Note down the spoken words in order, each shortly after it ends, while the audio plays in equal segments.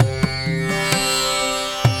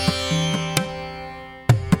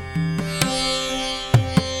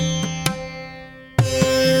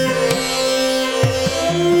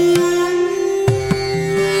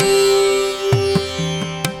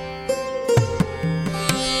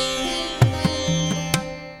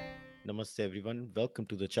Namaste, everyone. Welcome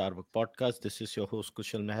to the Charvak podcast. This is your host,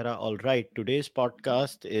 Kushal Mehra. All right, today's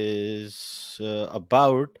podcast is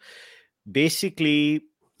about basically,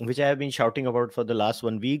 which I have been shouting about for the last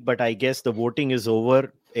 1 week, but I guess the voting is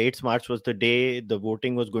over. 8th March was the day the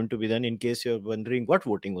voting was going to be done. In case you're wondering what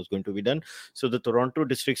voting was going to be done, so the Toronto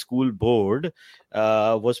District School Board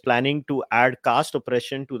was planning to add caste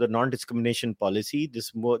oppression to the non-discrimination policy.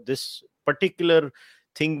 This particular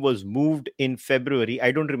thing was moved in February.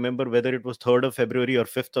 I don't remember whether it was 3rd of February or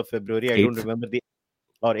 5th of February. I don't Eighth. remember the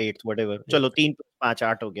or 8th, whatever. Eighth. चलो 3 5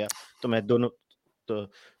 8 हो गया तो मैं दोनों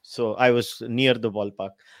so I was near the ballpark.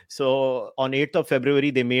 So on 8th of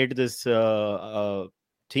February they made this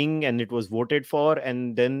thing and it was voted for,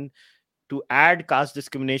 and then to add caste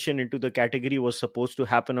discrimination into the category was supposed to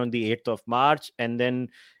happen on the 8th of March. And then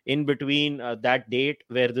in between that date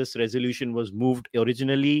where this resolution was moved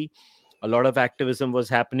originally, a lot of activism was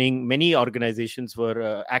happening. Many organizations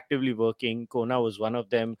were actively working. Kona was one of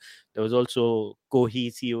them. There was also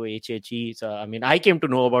Kohi, COHHE. So, I mean, I came to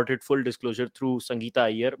know about it, full disclosure, through Sangeeta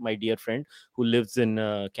Iyer, my dear friend who lives in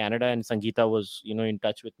Canada. And Sangeeta was, in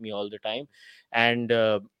touch with me all the time. And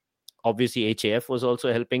obviously HAF was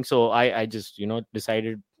also helping. So I just,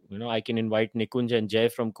 decided, I can invite Nikunj and Jay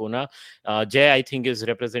from Kona. Jay, I think, is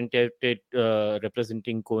representing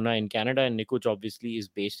Kona in Canada, and Nikunj obviously is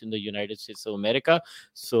based in the United States of America.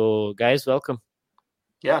 So guys, welcome.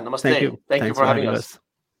 Yeah, namaste. Thank you. Thank you for having us.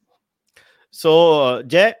 So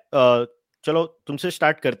Jay, चलो तुमसे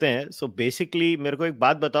start करते हैं. So basically मेरे को एक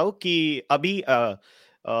बात बताओ कि अभी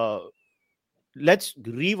let's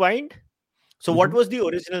rewind. So what was the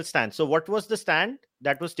original stand? So what was the stand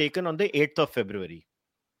that was taken on the 8th of February?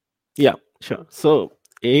 Yeah, sure. So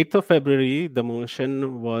 8th of February, the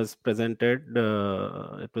motion was presented.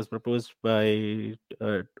 It was proposed by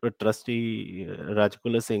trustee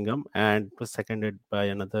Rajkula Singham, and it was seconded by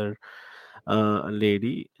another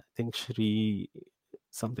lady, I think Shri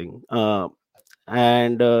something. So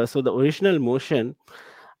the original motion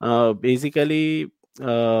basically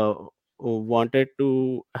wanted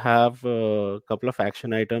to have a couple of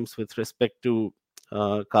action items with respect to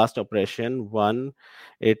caste oppression. One,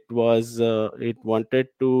 it wanted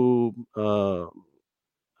to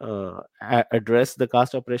address the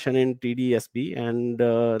caste oppression in TDSB, and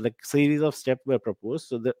like series of steps were proposed.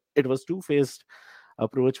 So it was two-phased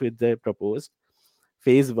approach with the proposed.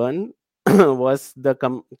 Phase one was the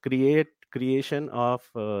creation of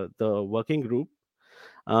the working group,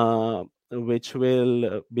 which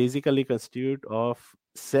will basically constitute of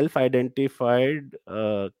self-identified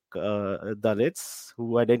Dalits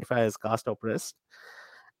who identify as caste oppressed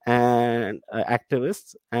and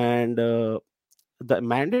activists. And the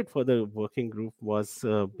mandate for the working group was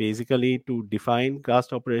basically to define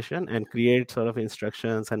caste oppression and create sort of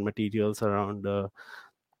instructions and materials around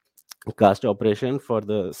caste oppression for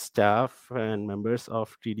the staff and members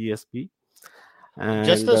of TDSP. And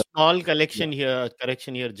just a small correction here,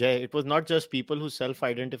 Jay. It was not just people who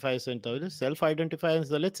self-identify as Dalits, self-identify as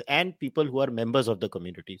Dalits, and people who are members of the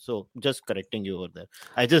community. So just correcting you over there.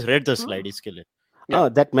 I just read the slide.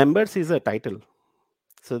 That members is a title.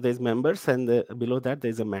 So there's members, and below that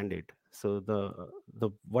there's a mandate. So the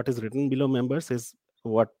what is written below members is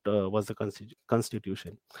what was the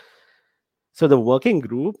constitution. So the working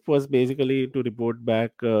group was basically to report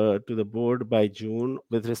back to the board by June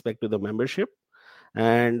with respect to the membership.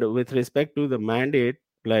 And with respect to the mandate,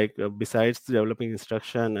 like besides developing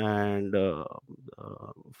instruction and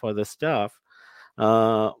for the staff,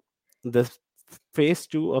 the phase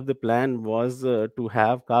two of the plan was to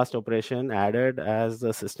have caste oppression added as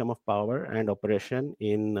a system of power and operation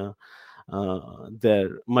in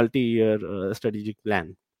their multi-year strategic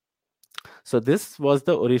plan. So this was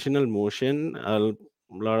the original motion. A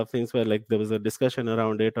lot of things were like there was a discussion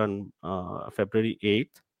around it on February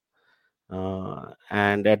 8th.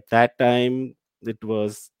 And at that time, it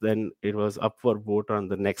was up for vote on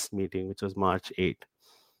the next meeting, which was March 8th.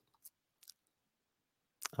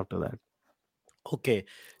 After that. Okay.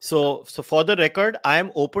 So for the record, I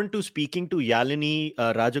am open to speaking to Yalini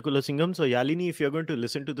Rajakula Singham. So Yalini, if you're going to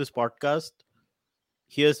listen to this podcast,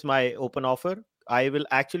 here's my open offer. I will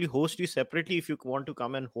actually host you separately if you want to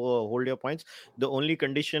come and hold your points. The only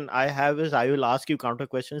condition I have is I will ask you counter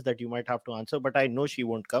questions that you might have to answer, but I know she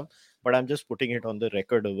won't come. But I'm just putting it on the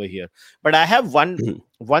record over here. But I have one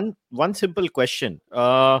simple question.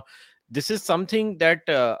 This is something that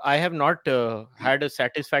I have not had a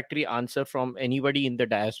satisfactory answer from anybody in the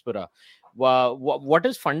diaspora. What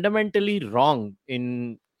is fundamentally wrong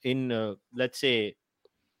in let's say,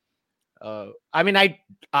 I mean, I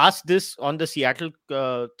asked this on the Seattle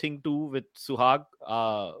thing too with Suhag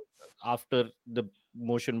after the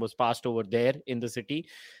motion was passed over there in the city,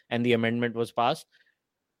 and the amendment was passed.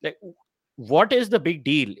 Like, what is the big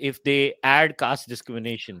deal if they add caste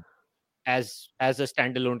discrimination as a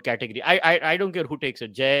standalone category? I don't care who takes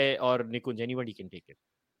it, Jay or Nikunj, anybody can take it.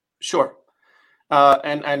 Sure.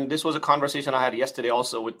 And this was a conversation I had yesterday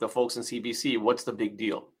also with the folks in CBC. What's the big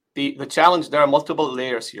deal? The challenge, there are multiple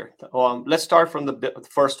layers here. Let's start from the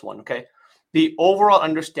first one, okay? The overall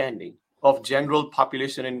understanding of general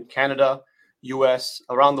population in Canada, US,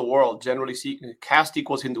 around the world, generally caste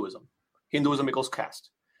equals Hinduism. Hinduism equals caste.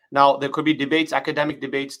 Now, there could be debates, academic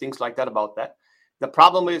debates, things like that about that. The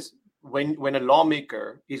problem is when a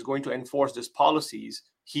lawmaker is going to enforce these policies,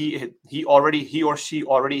 he or she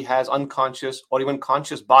already has unconscious or even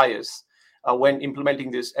conscious bias when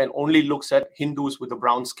implementing this, and only looks at Hindus with a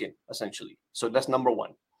brown skin, essentially. So that's number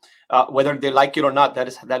one. Whether they like it or not, that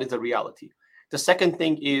is the reality. The second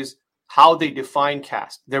thing is how they define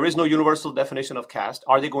caste. There is no universal definition of caste.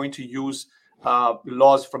 Are they going to use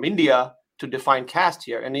laws from India to define caste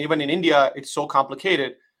here? And even in India, it's so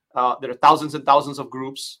complicated. There are thousands and thousands of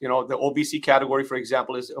groups. The OBC category, for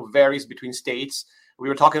example, varies between states. We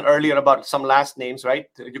were talking earlier about some last names, right?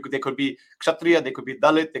 They could be Kshatriya, they could be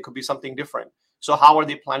Dalit, they could be something different. So how are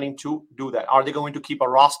they planning to do that? Are they going to keep a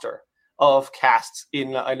roster of castes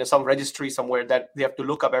in some registry somewhere that they have to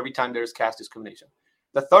look up every time there is caste discrimination?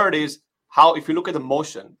 The third is how, if you look at the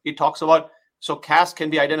motion, it talks about, so caste can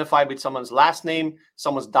be identified with someone's last name,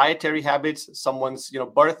 someone's dietary habits, someone's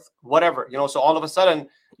birth, whatever. So all of a sudden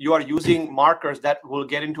you are using markers that will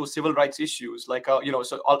get into civil rights issues. Like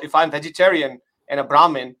so if I'm vegetarian and a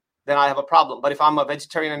Brahmin, then I have a problem. But if I'm a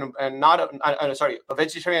vegetarian and not a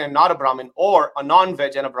vegetarian and not a Brahmin, or a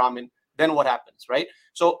non-veg and a Brahmin, then what happens, right?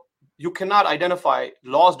 So you cannot identify.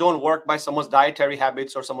 Laws don't work by someone's dietary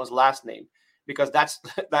habits or someone's last name, because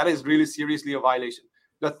that is really seriously a violation.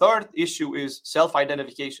 The third issue is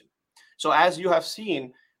self-identification. So as you have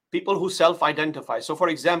seen, people who self-identify. So for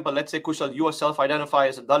example, let's say Kushal, you self-identify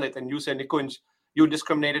as a Dalit, and you say, Nikunj, you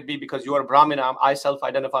discriminated me because you are a Brahmin. I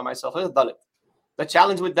self-identify myself as a Dalit. The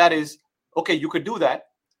challenge with that is, okay, you could do that,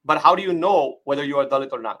 but how do you know whether you are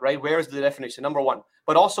Dalit or not, right? Where is the definition? Number one.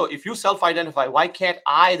 But also, if you self-identify, why can't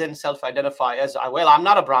I then self-identify as, well, I'm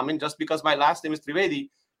not a Brahmin. Just because my last name is Trivedi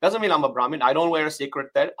doesn't mean I'm a Brahmin. I don't wear a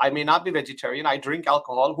sacred thread. I may not be vegetarian. I drink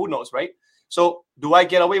alcohol. Who knows, right? So do I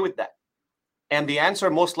get away with that? And the answer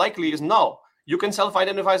most likely is no. You can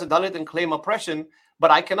self-identify as a Dalit and claim oppression,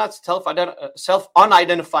 but I cannot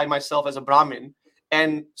self-unidentify myself as a Brahmin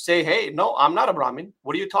and say, hey, no, I'm not a Brahmin.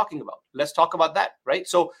 What are you talking about? Let's talk about that, right?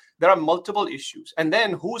 So there are multiple issues. And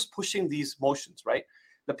then who's pushing these motions, right?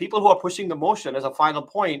 The people who are pushing the motion, as a final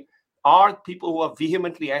point, are people who are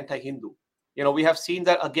vehemently anti-Hindu. We have seen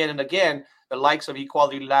that again and again. The likes of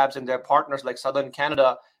Equality Labs and their partners like Southern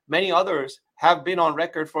Canada, many others have been on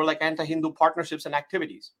record for like anti-Hindu partnerships and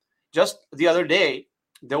activities. Just the other day,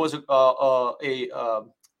 there was a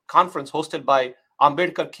conference hosted by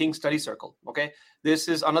Ambedkar King Study Circle. Okay, this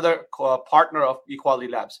is another partner of Equality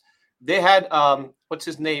Labs. They had what's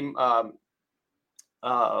his name?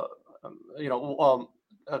 Kancha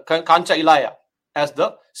Ilaya as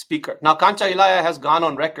the speaker. Now, Kancha Ilaya has gone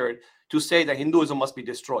on record to say that Hinduism must be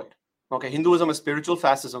destroyed. Okay, Hinduism is spiritual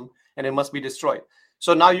fascism, and it must be destroyed.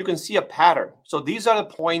 So now you can see a pattern. So these are the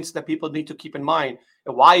points that people need to keep in mind,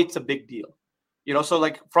 why it's a big deal. So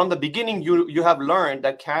like from the beginning, you have learned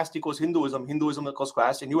that caste equals Hinduism, Hinduism equals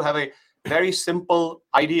caste, and you have a very simple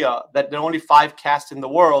idea that there are only 5 castes in the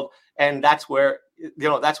world, and that's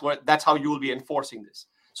how you will be enforcing this.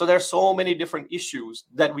 So there's so many different issues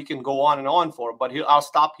that we can go on and on for, but I'll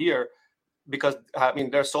stop here because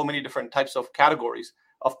there's so many different types of categories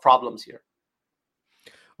of problems here.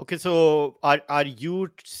 Okay, so are you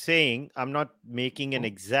saying, I'm not making an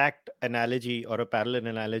exact analogy or a parallel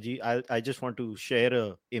analogy. I just want to share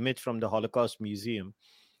an image from the Holocaust Museum.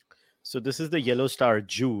 So this is the yellow star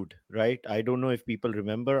Jude, right? I don't know if people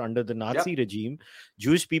remember, under the Nazi regime,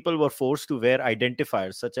 Jewish people were forced to wear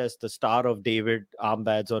identifiers such as the Star of David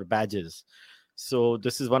armbands or badges. So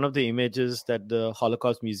this is one of the images that the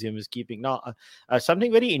Holocaust Museum is keeping. Now,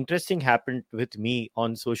 something very interesting happened with me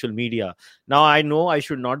on social media. Now, I know I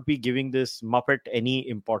should not be giving this Muppet any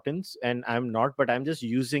importance, and I'm not, but I'm just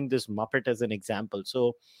using this Muppet as an example.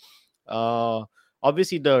 So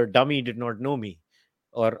obviously the dummy did not know me,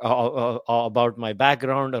 or about my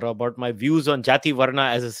background, or about my views on Jati Varna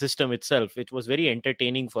as a system itself. It was very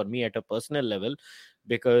entertaining for me at a personal level,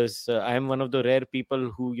 because I am one of the rare people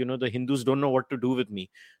who, the Hindus don't know what to do with me.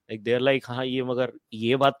 Like they're like, हाँ ये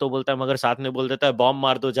बात तो बोलता है, मगर साथ में बोल देता है बॉम्ब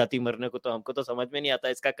मार दो जाति मरने को, तो हमको तो समझ में नहीं आता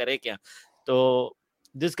इसका करे क्या. तो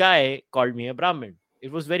this guy called me a Brahmin.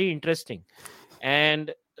 It was very interesting.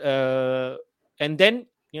 And uh, and then,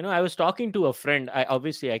 I was talking to a friend. I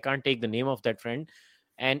can't take the name of that friend,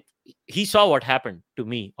 and he saw what happened to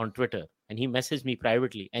me on Twitter, and he messaged me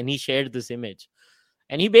privately, and he shared this image,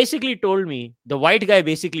 and he basically told me, the white guy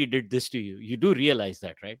basically did this to you. You do realize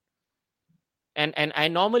that, right? And I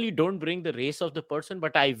normally don't bring the race of the person,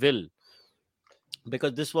 but I will,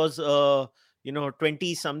 because this was a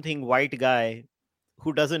 20 something white guy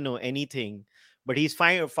who doesn't know anything, but he's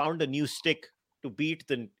found a new stick to beat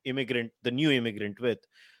the new immigrant with.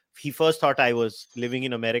 He first thought I was living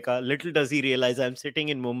in America. Little does he realize I'm sitting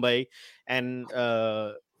in Mumbai. And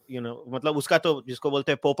मतलब उसका तो जिसको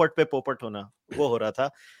बोलते हैं पोपट पे पोपट होना, वो हो रहा था.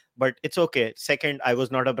 But it's okay. Second, I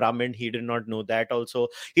was not a Brahmin. He did not know that also.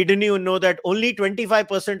 He didn't even know that only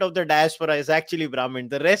 25% of the diaspora is actually Brahmin.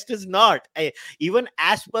 The rest is not. Even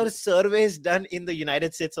as per surveys done in the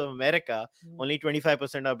United States of America, only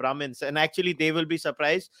 25% are Brahmins. And actually, they will be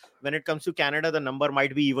surprised when it comes to Canada. The number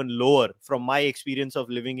might be even lower. From my experience of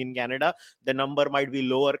living in Canada, the number might be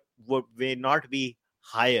lower, may not be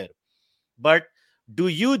higher. But do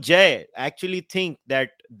you, Jay, actually think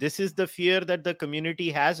that this is the fear that the community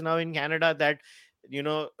has now in Canada? That,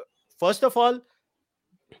 first of all,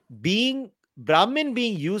 being Brahmin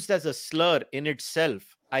being used as a slur in itself,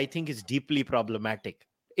 I think is deeply problematic.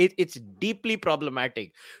 It's deeply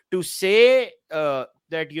problematic to say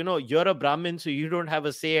that you're a Brahmin, so you don't have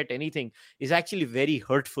a say at anything, is actually very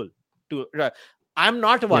hurtful. To I'm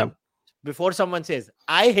not Yeah. one. Before someone says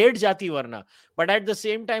I hate Jati Varna, but at the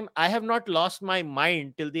same time, I have not lost my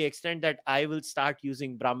mind till the extent that I will start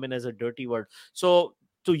using Brahmin as a dirty word. So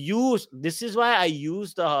to use this is why I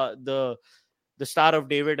use the Star of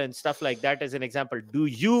David and stuff like that as an example. Do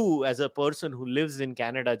you, as a person who lives in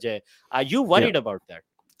Canada, Jay, are you Yeah. worried about that?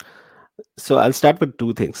 So I'll start with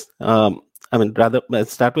two things. I mean, rather, I'll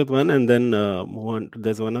start with one and then move on.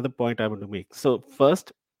 There's one other point I want to make. So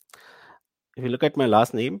first, if you look at my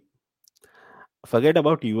last name, forget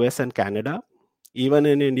about US and Canada. Even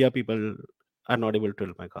in India, people are not able to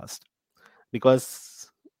tell my caste because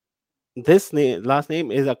this last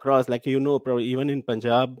name is across, like probably even in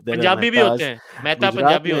Punjab there are Punjabi भी होते Mehtas. हैं, Mehta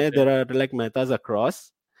Gujarat Punjabi mein होते हैं. there are like Mehtas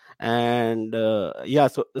across, and yeah,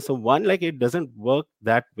 so one, like, it doesn't work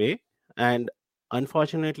that way, and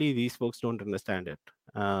unfortunately these folks don't understand it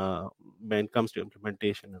when it comes to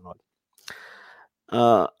implementation and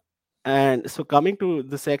all. And so coming to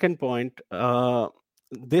the second point,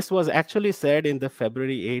 this was actually said in the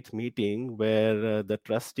February 8th meeting where the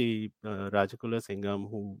trustee Rajakula Singham,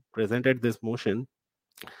 who presented this motion,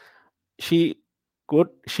 she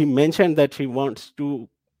mentioned that she wants to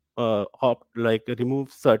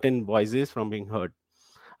remove certain voices from being heard.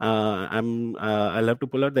 I'll have to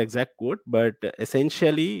pull out the exact quote, but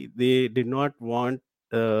essentially they did not want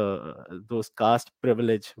those caste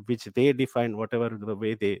privilege, which they define, whatever the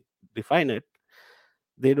way they define it.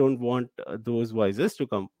 They don't want those voices to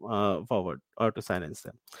come forward or to silence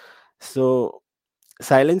them. So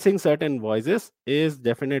silencing certain voices is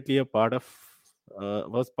definitely a part of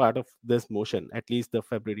was part of this motion, at least the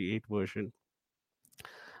February 8 version.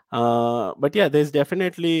 But yeah, there's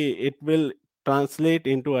definitely, it will translate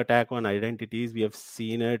into attack on identities. We have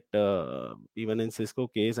seen it even in Cisco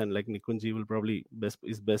case, and like Nikunji will probably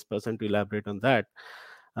best person to elaborate on that.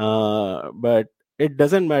 But it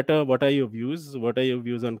doesn't matter what are your views,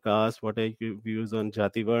 on caste, what are your views on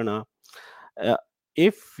Jati Varna.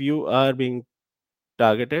 If you are being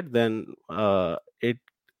targeted, then they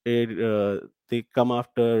come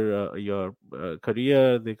after your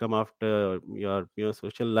career, they come after your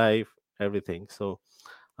social life, everything. So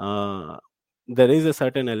there is a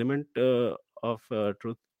certain element of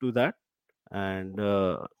truth to that, and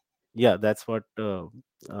yeah, that's what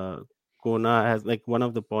Kona has, like, one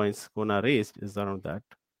of the points Kona raised is around that.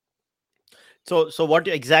 So what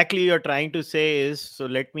exactly you're trying to say is, so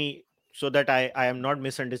that I am not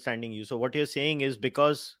misunderstanding you. So what you're saying is,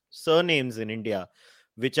 because surnames in India,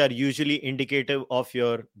 which are usually indicative of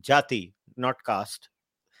your jati, not caste,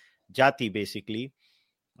 jati basically,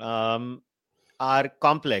 are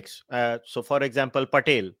complex. So for example,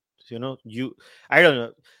 Patel, I don't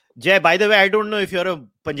know. Jay, by the way, I don't know if you're a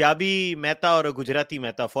Punjabi Mehta or a Gujarati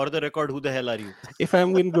Mehta. For the record, who the hell are you? If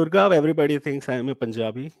I'm in Gurgaon, everybody thinks I'm a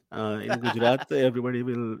Punjabi. In Gujarat, everybody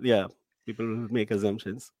will, people will make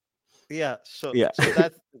assumptions. Yeah. So Yeah. so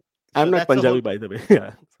that's I'm so not that's the Punjabi, whole. by the way.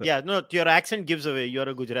 Yeah. So, Yeah, no, your accent gives away you're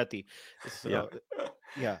a Gujarati. yeah. So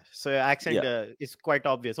yeah, so your accent Yeah. is quite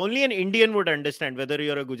obvious. Only an Indian would understand whether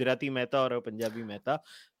you're a Gujarati Mehta or a Punjabi Mehta.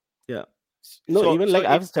 Yeah. No, So even so like it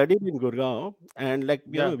I've studied in Gurgaon, and like,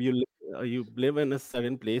 yeah. you live in a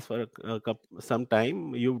certain place for some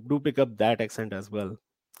time, you do pick up that accent as well.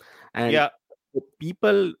 And Yeah.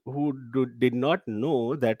 people who did not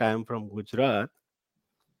know that I am from Gujarat,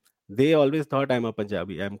 they always thought I'm a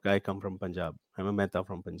Punjabi. I come from Punjab. I'm a Mehta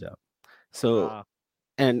from Punjab. So, Ah,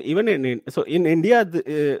 and even in India,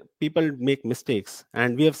 people make mistakes,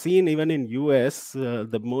 and we have seen even in US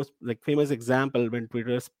the most like famous example when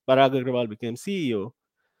Twitter's Parag Agrawal became CEO.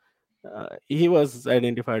 He was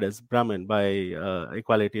identified as Brahmin by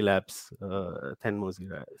Equality Labs, Thenmozi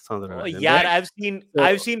oh Soundararajan, yaar, right?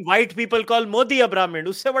 I've So seen white people call Modi a Brahmin.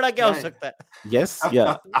 उससे बड़ा क्या हो Right. सकता है? yes,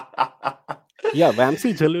 yeah,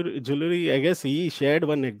 Vamsi Jewelry, I guess he shared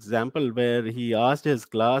one example where he asked his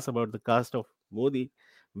class about the caste of Modi.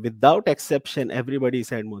 Without exception, everybody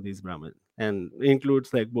said Modi is Brahmin, and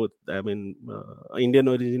includes like both. I mean, Indian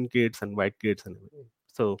origin kids and white kids, and everything.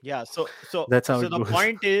 So Yeah, that's how so it the goes.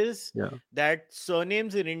 point is Yeah, that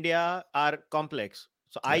surnames in India are complex.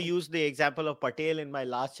 So I yeah, used the example of Patel in my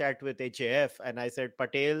last chat with HAF, and I said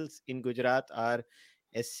Patels in Gujarat are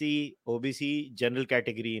SC, OBC, general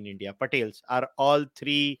category in India. Patels are all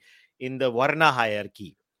three in the Varna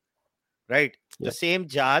hierarchy, right? The yeah, same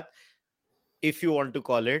Jat, if you want to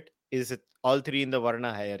call it, is all three in the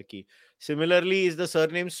Varna hierarchy. Similarly, is the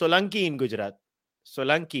surname Solanki in Gujarat.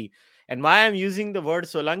 Solanki. And why I'm using the word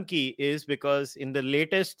Solanki is because in the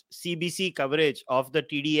latest CBC coverage of the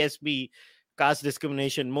TDSB caste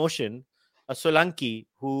discrimination motion, a Solanki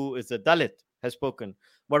who is a Dalit has spoken.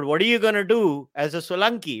 But what are you going to do as a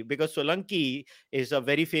Solanki? Because Solanki is a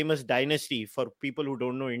very famous dynasty for people who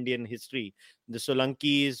don't know Indian history. The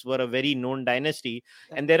Solankis were a very known dynasty.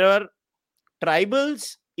 And there are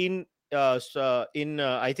tribals in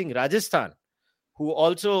I think Rajasthan who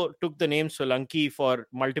also took the name Solanki for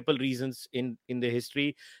multiple reasons in the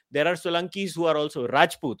history. There are Solankis who are also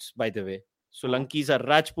Rajputs, by the way. Mhm. Solankis are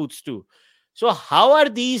Rajputs too. So how are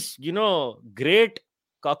these, great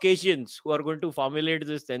Caucasians who are going to formulate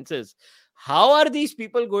this census? How are these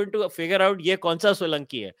people going to figure out ye kaun sa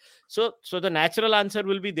Solanki hai? So the natural answer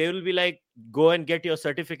will be they will be like, go and get your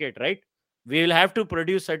certificate, right? We will have to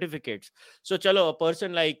produce certificates. So chalo, a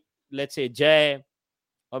person like, let's say, Jay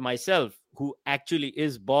or myself, who actually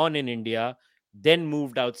is born in India, then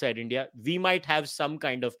moved outside India, we might have some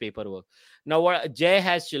kind of paperwork. Now, what Jay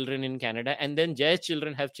has children in Canada, and then Jay's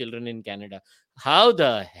children have children in Canada. How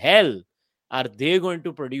the hell are they going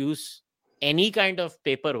to produce any kind of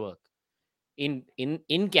paperwork in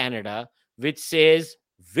Canada which says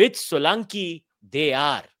which Solanki they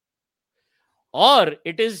are? Or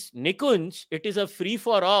it is Nikunj, it is a free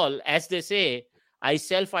for all, as they say. I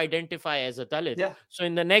self identify as a Dalit. Yeah, So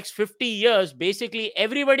in the next 50 years, basically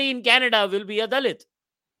everybody in Canada will be a Dalit.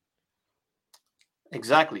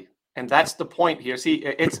 exactly. And yeah, that's the point here. See,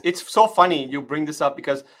 it's so funny you bring this up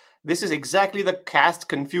because this is exactly the caste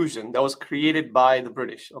confusion that was created by the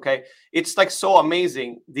British. Okay, it's like so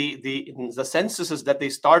amazing the censuses that they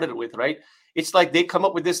started with, right? It's like they come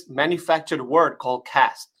up with this manufactured word called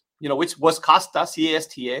caste, which was casta,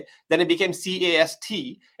 C-A-S-T-A, then it became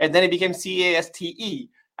C-A-S-T, and then it became C-A-S-T-E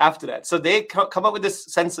after that. So they come up with this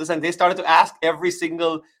census and they started to ask every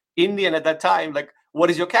single Indian at that time, like, what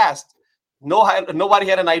is your caste? Nobody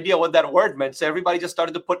had an idea what that word meant. So everybody just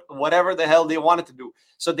started to put whatever the hell they wanted to do.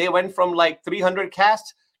 So they went from like 300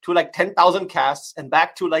 castes to like 10,000 castes and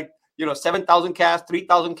back to like, 7,000 castes,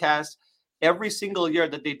 3,000 castes. Every single year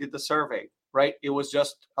that they did the survey, right? It was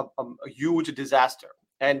just a huge disaster.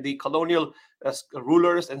 And the colonial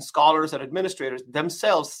rulers and scholars and administrators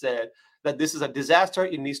themselves said that this is a disaster.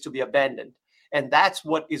 It needs to be abandoned. And that's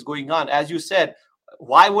what is going on. As you said,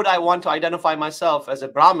 why would I want to identify myself as a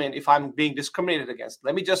Brahmin if I'm being discriminated against?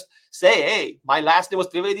 Let me just say, hey, my last name was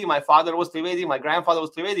Trivedi, my father was Trivedi, my grandfather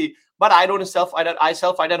was Trivedi, but I don't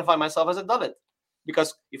self-identify myself as a Dalit.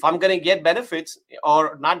 Because if I'm going to get benefits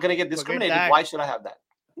or not going to get Forget discriminated, that, why should I have that?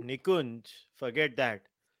 Nikunj. Forget that.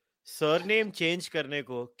 Surname change करने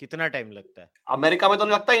को कितना time लगता है? America में तो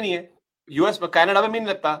लगता ही नहीं है. यूएस में, कनाडा में भी नहीं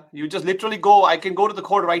लगता. You just literally go. I can go to the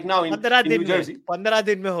court right now in 15 New दिन में Jersey. 15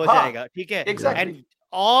 दिन में हो हाँ, जाएगा, ठीक है? yeah, exactly. And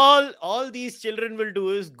all these children will do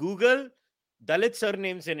is Google Dalit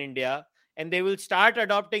surnames in India, and they will start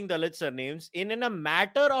adopting Dalit surnames in a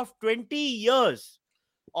matter of 20 years.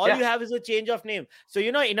 All Yeah. you have is a change of name. So,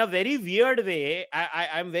 in a very weird way,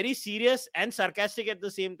 I'm very serious and sarcastic at the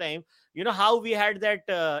same time. You know how we had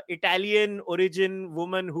that Italian origin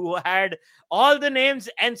woman who had all the names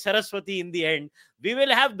and Saraswati in the end. We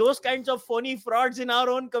will have those kinds of phony frauds in our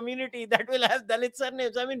own community that will have Dalit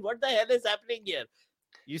surnames. I mean, what the hell is happening here?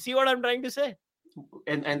 You see what I'm trying to say?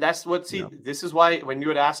 And that's what, see, yeah, this is why when you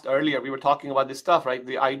had asked earlier, we were talking about this stuff, right?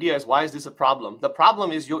 The idea is, why is this a problem? The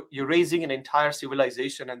problem is you're raising an entire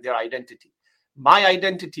civilization and their identity. My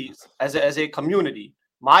identity as a community,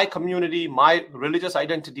 my community, my religious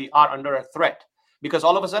identity are under a threat, because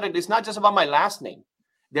all of a sudden it's not just about my last name.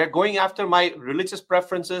 They're going after my religious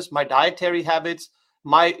preferences, my dietary habits,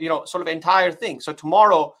 my sort of entire thing. So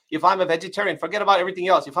tomorrow, if I'm a vegetarian, forget about everything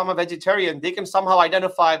else. If I'm a vegetarian, they can somehow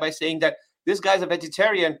identify by saying that this guy's a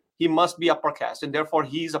vegetarian, he must be upper caste, and therefore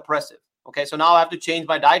he's oppressive. Okay, so now I have to change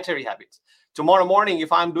my dietary habits. Tomorrow morning,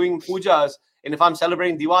 if I'm doing pujas and if I'm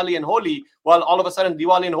celebrating Diwali and Holi, well, all of a sudden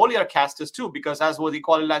Diwali and Holi are castes too, because as what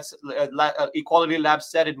Equality Lab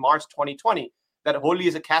said in March 2020, that Holi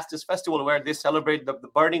is a casteist festival where they celebrate the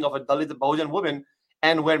burning of a Dalit Bahujan woman,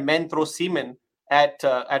 and where men throw semen at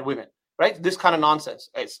women, right? This kind of nonsense.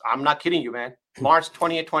 I'm not kidding you, man. March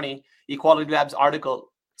 2020, Equality Lab's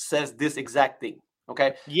article says this exact thing.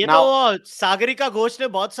 Okay. ये now, तो सागरिका घोष ने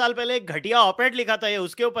बहुत साल पहले एक घटिया operate लिखा था, ये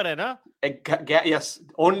उसके ऊपर है ना? Yes,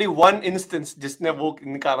 only one instance जिसने वो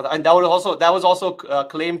निकाला था, and that was also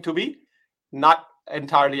claimed to be not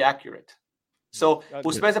entirely accurate. So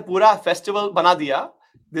उसमें से पूरा festival बना दिया,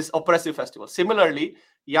 this oppressive festival. Similarly,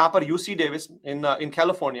 यहाँ पर UC Davis in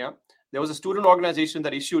California, there was a student organization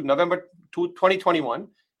that issued November 2021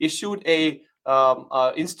 issued a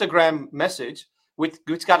Instagram message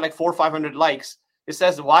which got like 400 or 500 likes. It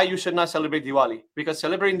says why you should not celebrate Diwali, because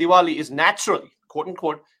celebrating Diwali is naturally, quote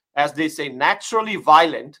unquote, as they say, naturally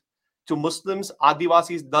violent to Muslims,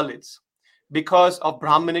 Adivasis, Dalits, because of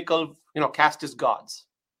Brahminical, casteist gods.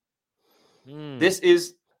 This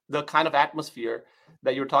is the kind of atmosphere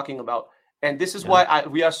that you're talking about. And this is why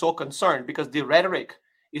we are so concerned, because the rhetoric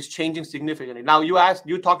is changing significantly. Now,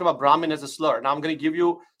 you talked about Brahmin as a slur. Now I'm going to give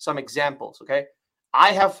you some examples, okay?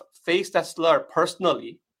 I have faced that slur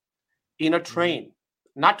personally in a train.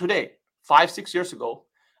 Not today, 5-6 years ago.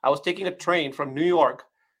 I was taking a train from New York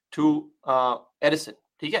to Edison.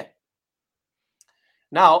 Okay?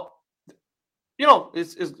 Now,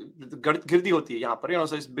 it's girdi hoti hai yahan par,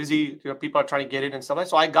 so it's busy, people are trying to get in and stuff like that.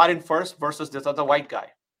 So I got in first versus this other white guy.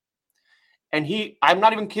 And I'm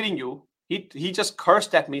not even kidding you, he just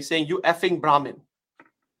cursed at me saying, "You effing Brahmin."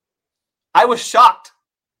 I was shocked.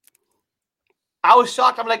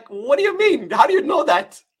 I'm like, what do you mean? How do you know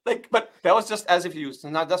that? But that was just as if you used.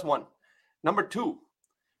 Now that's one. Number two,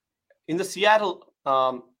 in the Seattle,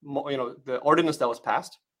 the ordinance that was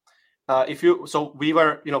passed, so we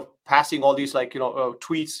were, passing all these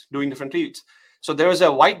tweets, doing different tweets. So there is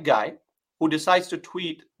a white guy who decides to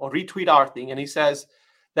tweet or retweet our thing, and he says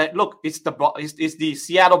that, look, it's the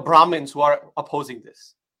Seattle Brahmins who are opposing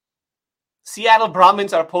this. Seattle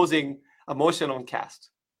Brahmins are opposing a motion on caste.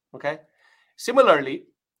 Okay. Similarly,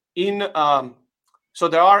 so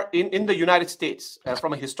there are in the United States,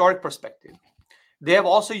 from a historic perspective, they have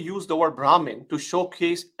also used the word Brahmin to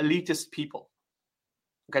showcase elitist people.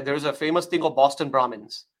 Okay, there is a famous thing called Boston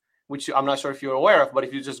Brahmins, which I'm not sure if you're aware of, but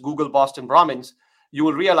if you just Google Boston Brahmins, you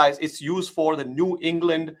will realize it's used for the New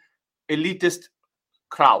England elitist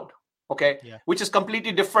crowd, okay, which is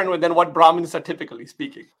completely different than what Brahmins are typically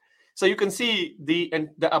speaking. So you can see the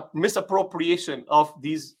misappropriation of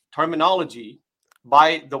these terminology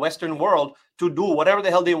by the Western world to do whatever the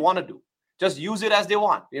hell they want to do. Just use it as they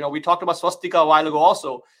want. We talked about swastika a while ago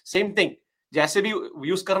also. Same thing. Jaise bhi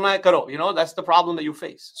use karna hai karo. That's the problem that you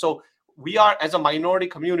face. So we are, as a minority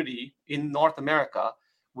community in North America,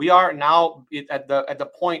 we are now at the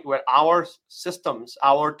point where our systems,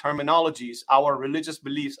 our terminologies, our religious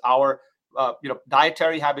beliefs, our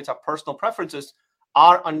dietary habits, our personal preferences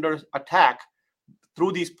are under attack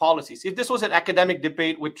through these policies. If this was an academic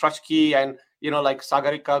debate with Trotskyi and like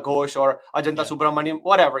Sagarika Ghosh or Ajanta Subramaniam,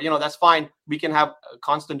 whatever, that's fine. We can have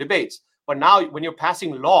constant debates. But now when you're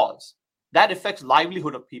passing laws, that affects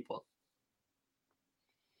livelihood of people.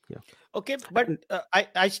 Yeah. Okay, but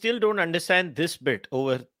I still don't understand this bit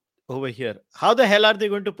over here. How the hell are they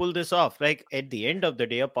going to pull this off? Like, at the end of the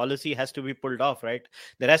day, a policy has to be pulled off, right?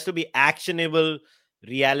 There has to be actionable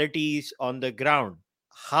realities on the ground.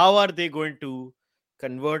 How are they going to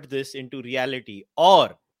convert this into reality?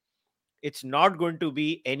 Or it's not going to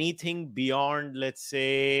be anything beyond, let's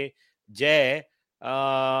say, जय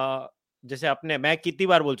जैसे अपने, मैं कितनी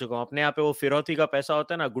बार बोल चुका हूँ, अपने यहाँ पे वो फिरौती का पैसा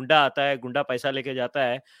होता है ना, गुंडा आता है, गुंडा पैसा लेके जाता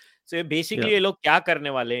है. So बेसिकली ये लोग क्या करने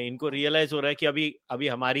वाले हैं, इनको रियलाइज हो रहा है कि अभी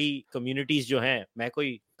हमारी कम्युनिटीज जो हैं, मैं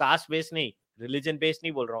कोई कास्ट बेस नहीं, रिलीजन बेस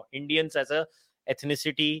नहीं बोल रहा हूँ, Indians as a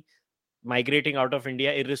ethnicity migrating out of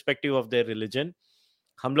India irrespective of their religion,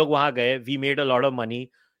 हम लोग वहां गए, we made a lot of money.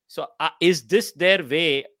 So is this their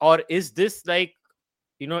way, or is this like,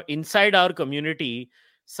 inside our community,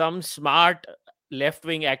 some smart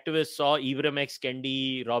left-wing activists saw Ibram X.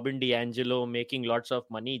 Kendi, Robin DiAngelo making lots of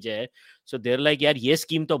money, Jay. So they're like, yaar, ye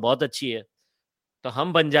scheme to bahut achhi hai. तो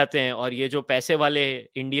हम बन जाते हैं और ये जो पैसे वाले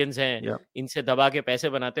इंडियंस हैं Yeah. इनसे दबा के पैसे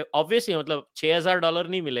बनाते हैं. ऑब्वियसली मतलब $6,000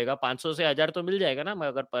 नहीं मिलेगा, 500 से 1000 तो मिल जाएगा ना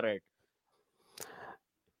मगर पर head.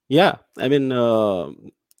 Yeah, I mean,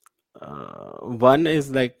 one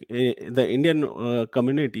is like the Indian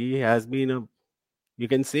community has been you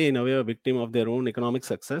can say in a way, a victim of their own economic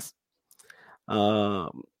success.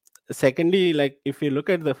 Secondly, like if you look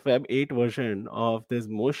at the Feb 8 version of this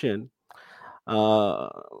motion, uh,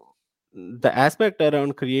 the aspect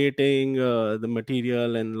around creating the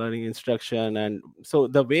material and learning instruction, and so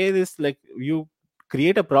the way this, like, you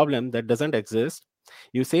create a problem that doesn't exist,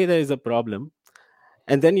 you say there is a problem,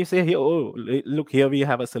 and then you say, here, oh, look, here we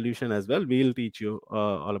have a solution as well, we'll teach you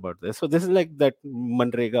all about this. So this is like that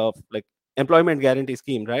manrega of like employment guarantee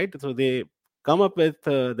scheme, right? So they come up with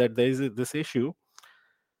that there is this issue,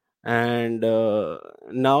 and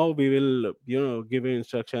now we will, give you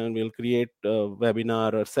instruction, we'll create a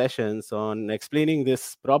webinar or sessions on explaining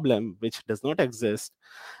this problem which does not exist.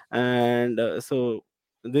 And so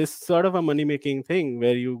this sort of a money making thing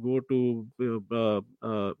where you go to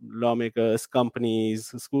lawmakers,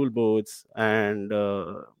 companies, school boards, and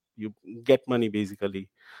you get money basically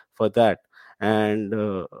for that. And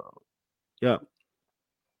yeah.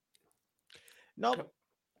 Now,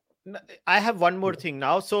 I have one more thing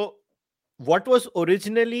now. So, what was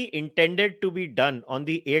originally intended to be done on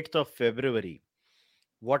the 8th of February,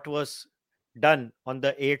 what was done on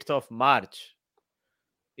the 8th of March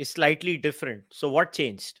is slightly different. So, what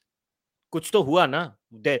changed? Kuch to hua na?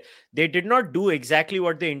 They did not do exactly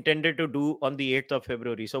what they intended to do on the 8th of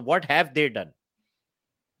February. So, what have they done?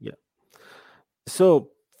 Yeah. So,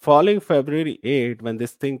 following February 8, when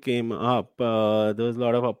this thing came up, there was a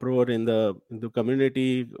lot of uproar in the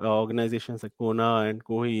community organizations like Kona and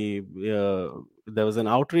Kohi. There was an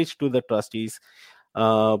outreach to the trustees.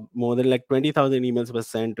 More than like 20,000 emails were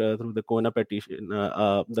sent through the Kona petition,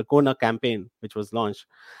 the Kona campaign, which was launched.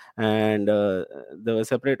 And there was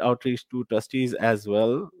separate outreach to trustees as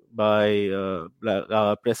well by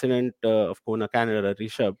President of Kona Canada,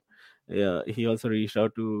 Rishabh. Yeah, he also reached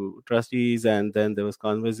out to trustees, and then there was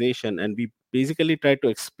conversation, and we basically tried to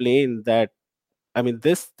explain that, I mean,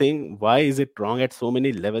 this thing, why is it wrong at so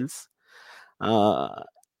many levels? uh,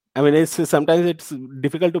 I mean, it's sometimes it's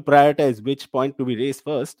difficult to prioritize which point to be raised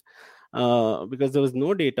first, because there was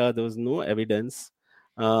no data, there was no evidence.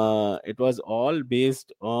 It was all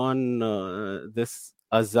based on this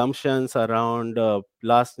assumptions around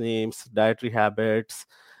last names, dietary habits,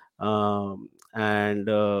 and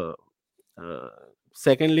uh,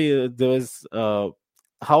 secondly, there was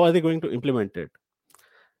how are they going to implement it?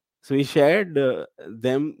 So we shared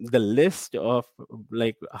them the list of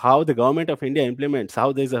like how the government of India implements,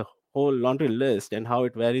 how there's a whole laundry list and how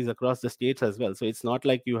it varies across the states as well. So it's not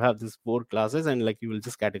like you have these 4 classes and like you will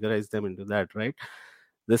just categorize them into that, right?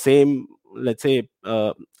 The same, let's say,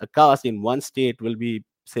 a caste in one state will be,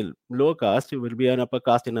 say, low caste, it will be an upper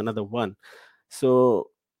caste in another one.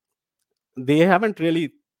 So they haven't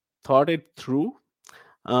really thought it through,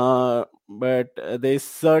 but there's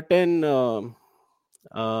certain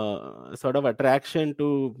sort of attraction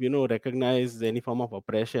to recognize any form of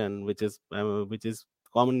oppression, which is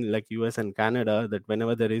common like US and Canada, that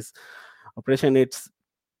whenever there is oppression, it's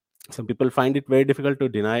some people find it very difficult to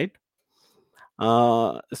deny it.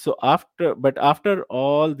 So after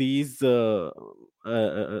all these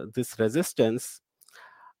this resistance,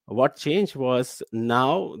 what changed was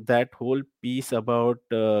now that whole piece about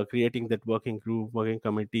creating that working group, working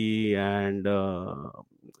committee, and uh,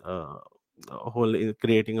 whole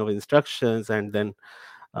creating of instructions, and then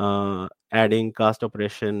adding caste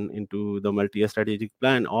oppression into the multi-year strategic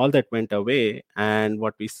plan, all that went away. And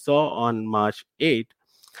what we saw on March 8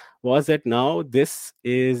 was that now this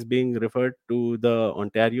is being referred to the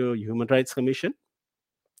Ontario Human Rights Commission,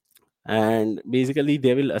 and basically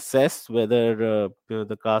they will assess whether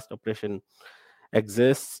the caste oppression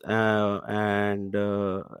exists, and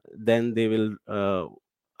then they will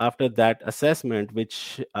after that assessment,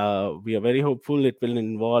 which we are very hopeful it will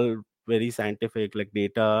involve very scientific, like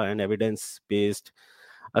data and evidence based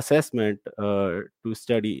assessment to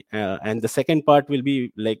study, and the second part will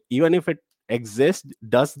be like, even if it exists,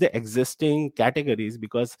 does the existing categories,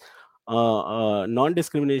 because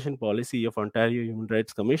non-discrimination policy of Ontario Human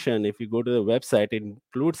Rights Commission, if you go to the website, it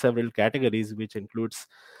includes several categories, which includes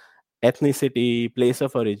ethnicity, place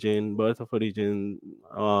of origin, birth of origin,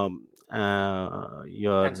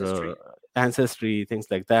 your ancestry, things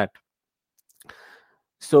like that.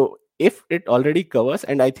 So if it already covers,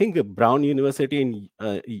 and I think Brown University in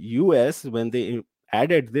US, when they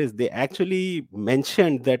added this, they actually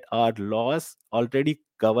mentioned that our laws already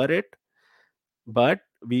cover it, but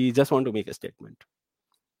we just want to make a statement.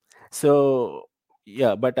 So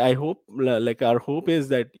yeah, but I hope, like, our hope is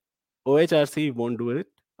that OHRC won't do it.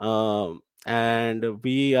 And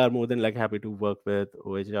we are more than like happy to work with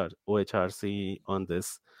OHRC on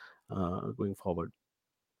this going forward.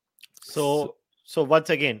 So So once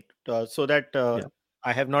again, so that yeah,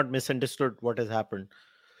 I have not misunderstood what has happened.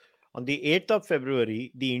 On the 8th of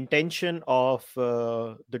February, the intention of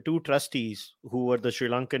the two trustees who were the Sri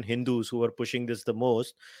Lankan Hindus who were pushing this the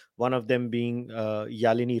most, one of them being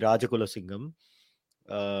Yalini Rajagulasingham,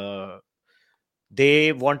 uh,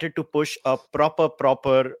 they wanted to push a proper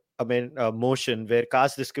motion where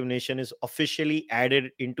caste discrimination is officially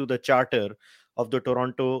added into the charter of the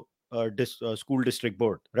Toronto school district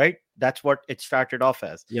board, right? That's what it started off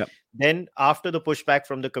as. yeah, Then after the pushback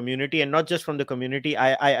from the community, and not just from the community,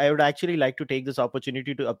 I would actually like to take this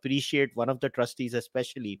opportunity to appreciate one of the trustees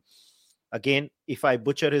especially. Again, if I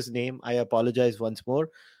butcher his name, I apologize once more.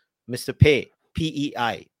 Mr. Pei,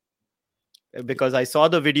 Pei, because I saw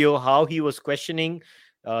the video how he was questioning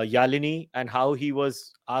Yalini and how he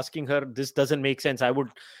was asking her, "This doesn't make sense." I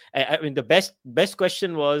mean, the best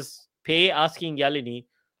question was Pei asking Yalini,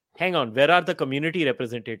 "Hang on, where are the community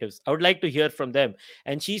representatives? I would like to hear from them."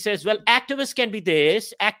 And she says, "Well, activists can be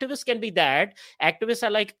this, activists can be that. Activists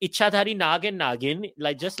are like Ichhadhari Nag and Nagin,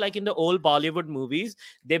 like just like in the old Bollywood movies.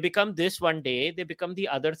 They become this one day, they become the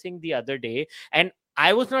other thing the other day." And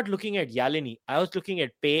I was not looking at Yalini. I was looking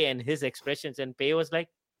at Pei and his expressions. And Pei was like,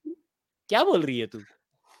 "Kya bol rahi hai tu?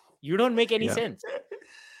 You don't make any yeah, sense."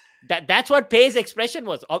 That's what Pei's expression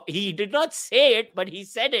was. He did not say it, but he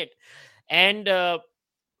said it. And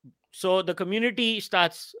so the community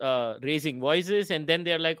starts raising voices, and then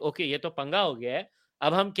they're like, "Okay, ये तो पंगा हो गया है.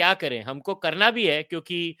 अब हम क्या करें? हमको करना भी है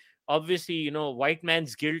क्योंकि obviously, white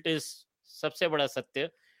man's guilt is सबसे बड़ा सत्य."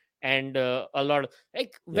 And a lot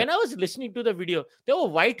like yeah, when I was listening to the video, there were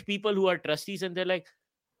white people who are trustees, and they're like,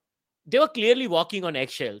 they were clearly walking on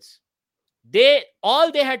eggshells.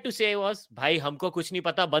 All they had to say was, "Bhai, हमको कुछ नहीं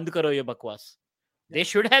पता, बंद करो ये बकवास." They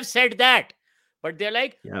should have said that, but they're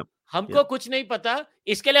like, yeah, "हमको कुछ नहीं पता,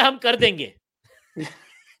 इसके लिए हम कर देंगे."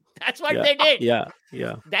 That's what yeah, they did. yeah,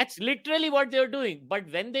 yeah, That's literally what they were doing.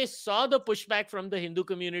 But when they saw the pushback from the Hindu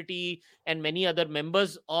community and many other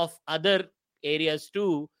members of other areas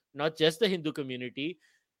too, not just the Hindu community,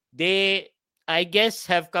 they, I guess,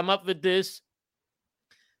 have come up with this.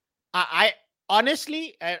 I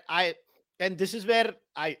honestly, and this is where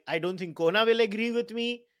I don't think Kona will agree with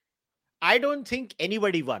me. I don't think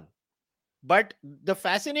anybody won. But the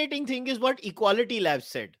fascinating thing is what Equality Labs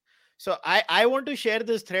said. So I want to share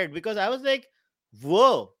this thread because I was like,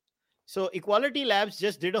 whoa. So Equality Labs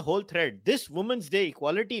just did a whole thread. This Women's Day,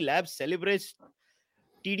 Equality Labs celebrates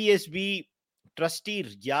TDSB trustee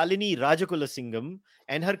Yalini Rajagulasingham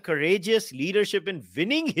and her courageous leadership in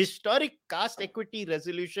winning historic caste equity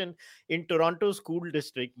resolution in Toronto School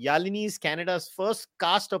District. Yalini is Canada's first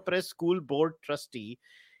caste oppressed school board trustee,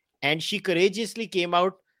 and she courageously came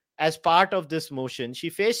out as part of this motion. She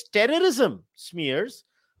faced terrorism smears,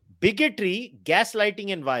 bigotry,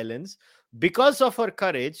 gaslighting, and violence. Because of her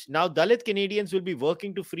courage, now Dalit Canadians will be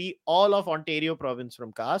working to free all of Ontario province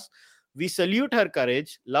from caste. We salute her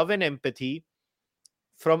courage, love, and empathy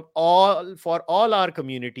for all our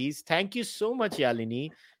communities. Thank you so much,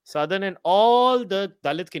 Yalini, Southern, and all the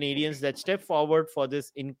Dalit Canadians that step forward for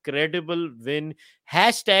this incredible win.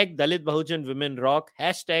 Hashtag Dalit Bahujan Women Rock,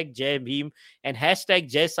 hashtag Jai Bhim, and hashtag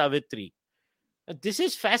Jai Savitri. This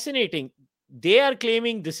is fascinating. They are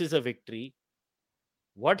claiming this is a victory.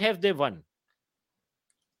 What have they won?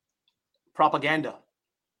 Propaganda.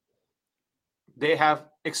 They have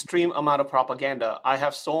extreme amount of propaganda. I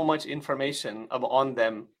have so much information on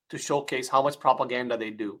them to showcase how much propaganda they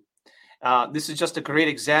do. This is just a great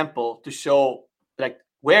example to show, like,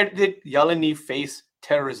 where did Yalini face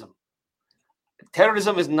terrorism?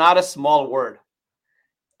 Terrorism is not a small word.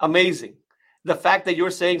 Amazing. The fact that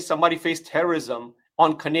you're saying somebody faced terrorism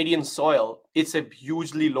on Canadian soil, it's a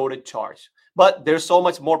hugely loaded charge. But there's so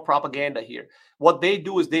much more propaganda here. What they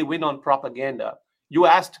do is they win on propaganda. You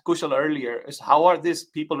asked Kushal earlier, is how are these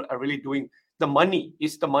people are really doing the money?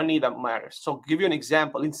 It's the money that matters. So I'll give you an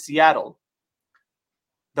example. In Seattle,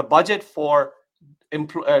 the budget for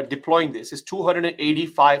deploying this is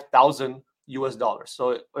 $285,000 US dollars.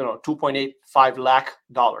 So, $2.85 lakh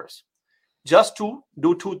dollars. Just to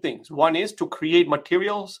do two things. One is to create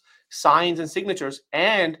materials, signs, and signatures,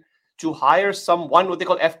 and to hire someone, what they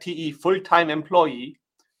call FTE, full-time employee,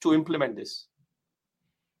 to implement this.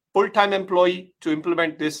 Full-time employee to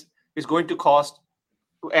implement this is going to cost,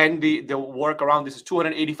 and the work around this is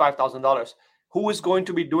 $285,000. Who is going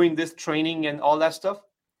to be doing this training and all that stuff?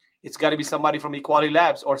 It's got to be somebody from Equality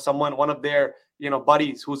Labs or someone, one of their,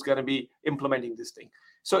 buddies who's going to be implementing this thing.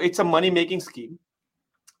 So it's a money-making scheme.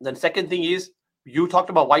 Then second thing is, you talked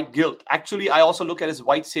about white guilt. Actually, I also look at it as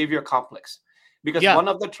white savior complex, because one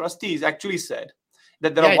of the trustees actually said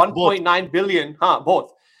that there are 1.9 billion,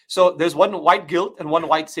 both. So there's one white guilt and one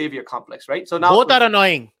white savior complex, right? So now both are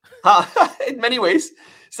annoying in many ways.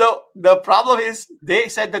 So the problem is, they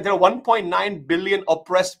said that there are 1.9 billion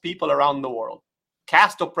oppressed people around the world,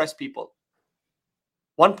 caste oppressed people,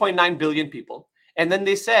 1.9 billion people. And then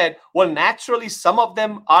they said, well, naturally, some of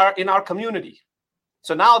them are in our community.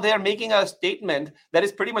 So now they're making a statement that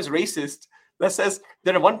is pretty much racist, that says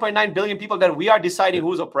there are 1.9 billion people that we are deciding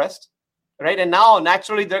who's oppressed, right? And now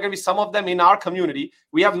naturally there are going to be some of them in our community.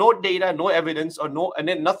 We have no data, no evidence, and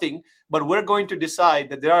then nothing, but we're going to decide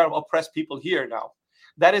that there are oppressed people here now.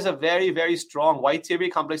 That is a very, very strong white savior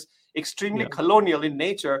complex, extremely colonial in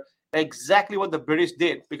nature. Exactly what the British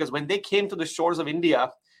did, because when they came to the shores of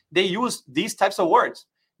India, they used these types of words.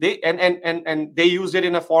 They used it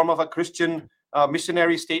in a form of a Christian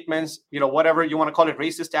missionary statements, whatever you want to call it,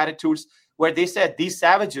 racist attitudes, where they said these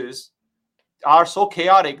savages are so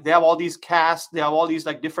chaotic. They have all these castes. They have all these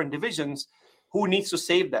like different divisions. Who needs to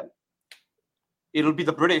save them? It'll be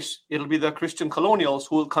the British. It'll be the Christian colonials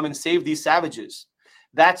who will come and save these savages.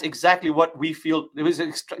 That's exactly what we feel. It was an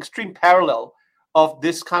extreme parallel of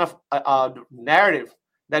this kind of narrative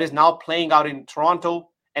that is now playing out in Toronto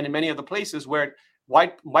and in many other places where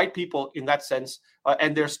white people, in that sense,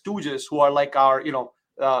 and their stooges, who are like our,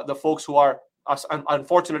 the folks who are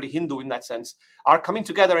unfortunately Hindu in that sense, are coming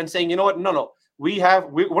together and saying, you know what, no, we're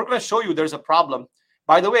going to show you there's a problem.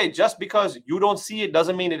 By the way, just because you don't see it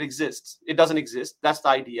doesn't mean it exists. It doesn't exist. That's the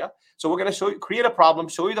idea. So we're going to create a problem,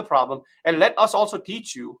 show you the problem, and let us also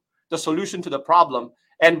teach you the solution to the problem.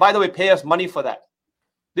 And by the way, pay us money for that.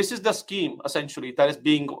 This is the scheme, essentially, that is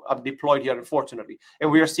being deployed here, unfortunately. And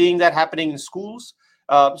we are seeing that happening in schools.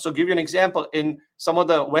 So give you an example, in some of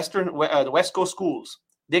the West Coast schools,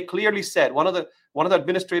 they clearly said, one of the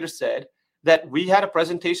administrators said that we had a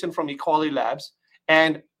presentation from Equality Labs,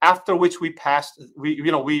 and after which we passed, we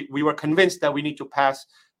were convinced that we need to pass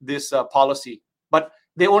this policy. But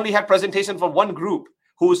they only had presentation for one group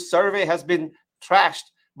whose survey has been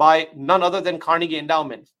trashed by none other than Carnegie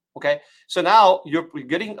Endowment. Okay, so now you're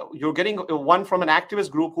getting one from an activist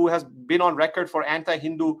group who has been on record for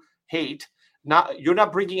anti-Hindu hate. Now you're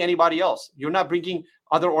not bringing anybody else. You're not bringing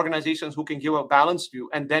other organizations who can give a balanced view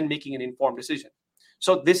and then making an informed decision.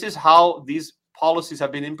 So this is how these policies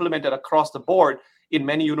have been implemented across the board in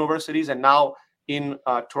many universities and now in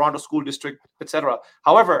Toronto School District, etc.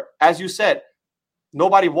 However, as you said,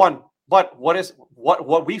 nobody won. But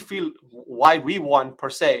what we feel why we won per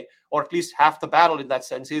se, or at least half the battle in that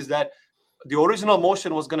sense, is that the original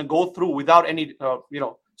motion was going to go through without any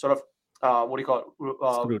data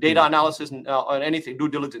analysis or anything, due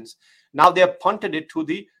diligence. Now they have punted it to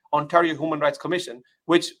the Ontario Human Rights Commission,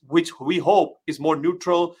 which we hope is more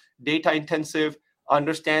neutral, data intensive,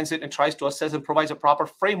 understands it and tries to assess and provides a proper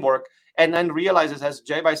framework, and then realizes, as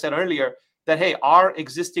Jaibai said earlier, that hey, our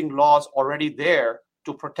existing laws already there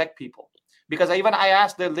to protect people. Because I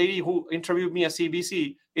asked the lady who interviewed me at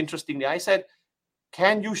CBC, interestingly, I said,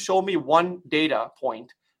 can you show me one data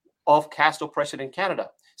point of caste oppression in Canada?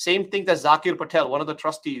 Same thing that Zakir Patel, one of the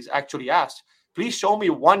trustees, actually asked. Please show me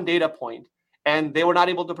one data point, and they were not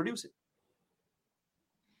able to produce it.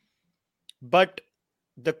 But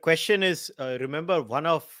the question is, remember one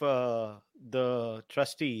of the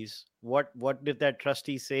trustees, what did that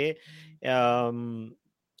trustee say?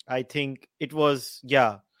 I think it was,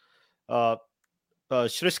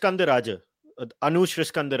 Shrishkanda Raja, Anu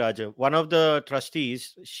Shrishkanda Raja, one of the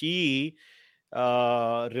trustees. She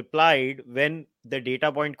replied when the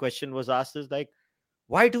data point question was asked, is like,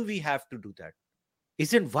 why do we have to do that?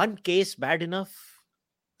 Isn't one case bad enough?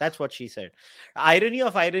 That's what she said. Irony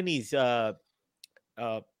of ironies,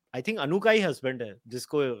 I think अनु का ही husband है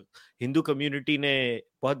जिसको Hindu community ने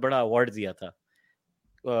बहुत बड़ा award दिया था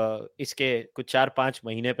इसके कुछ 4-5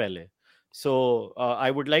 महीने पहले. So I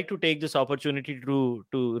would like to take this opportunity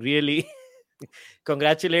to really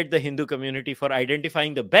congratulate the Hindu community for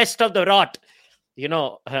identifying the best of the rot.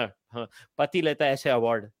 पति लेता है ऐसे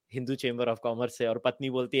award Hindu chamber of commerce से और पत्नी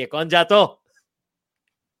बोलती है कौन जातो.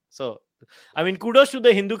 So I mean, kudos to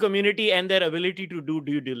the Hindu community and their ability to do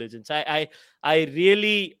due diligence. I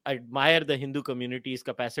really admire the Hindu community's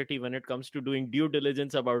capacity when it comes to doing due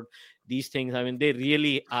diligence about these things. I mean, they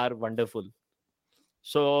really are wonderful.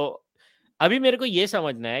 So, अभी मेरे को ये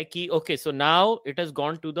समझना है कि okay, so now it has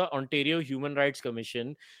gone to the Ontario Human Rights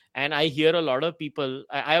Commission, and I hear a lot of people.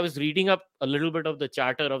 I was reading up a little bit of the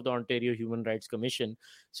charter of the Ontario Human Rights Commission.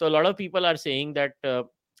 So a lot of people are saying that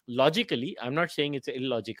logically, I'm not saying it's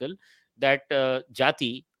illogical, that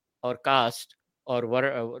jati or caste or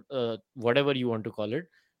whatever you want to call it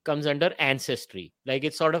comes under ancestry. Like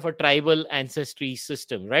it's sort of a tribal ancestry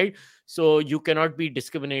system, right? So you cannot be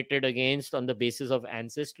discriminated against on the basis of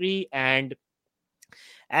ancestry. And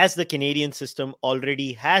as the Canadian system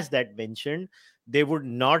already has that mentioned, they would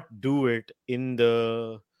not do it in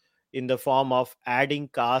the form of adding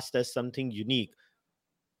caste as something unique.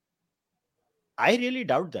 I really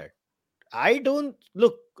doubt that. I don't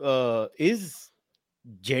look, is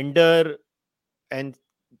gender and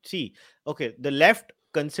see, okay, the left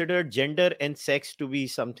considered gender and sex to be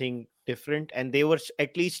something different, and they were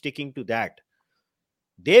at least sticking to that.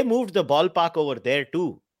 They moved the ballpark over there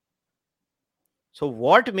too. So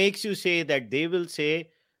what makes you say that they will say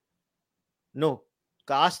no,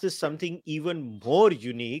 caste is something even more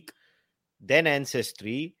unique than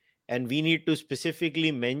ancestry, and we need to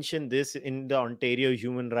specifically mention this in the Ontario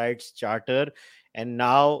Human Rights Charter, and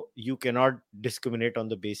now you cannot discriminate on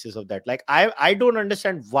the basis of that. Like I don't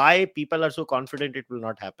understand why people are so confident it will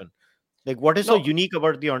not happen. Like what is so No, unique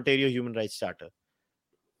about the Ontario Human Rights Charter?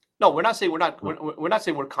 no, we're not saying No. we're not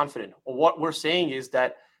saying we're confident. What we're saying is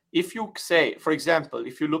that if you say, for example,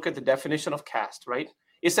 if you look at the definition of caste, right,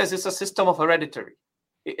 it says it's a system of hereditary.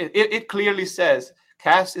 It clearly says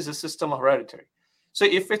caste is a system of hereditary. So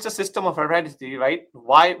if it's a system of heredity, right,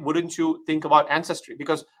 why wouldn't you think about ancestry?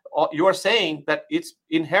 Because you are saying that it's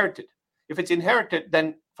inherited. If it's inherited,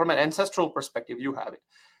 then from an ancestral perspective, you have it.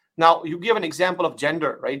 Now, you give an example of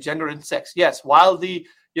gender, right? Gender and sex. Yes, while the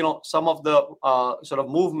some of the sort of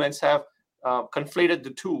movements have conflated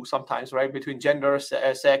the two sometimes, right, between gender,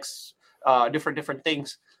 sex, different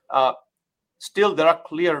things. Still, there are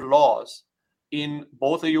clear laws in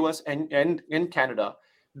both the U.S. and in Canada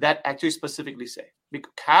that actually specifically say,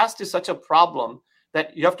 because caste is such a problem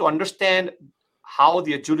that you have to understand how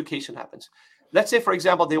the adjudication happens. Let's say, for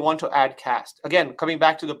example, they want to add caste. Again, coming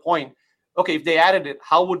back to the point, okay, if they added it,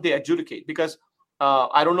 how would they adjudicate? Because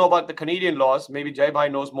I don't know about the Canadian laws. Maybe Jai Bhai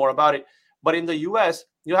knows more about it. But in the US,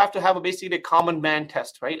 you have to have basically a common man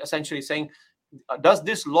test, right? Essentially saying, does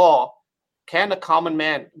this law, can a common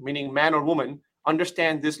man, meaning man or woman,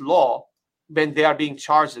 understand this law when they are being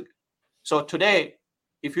charged? So today,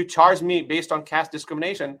 if you charge me based on caste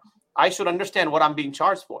discrimination, I should understand what I'm being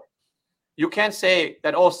charged for. You can't say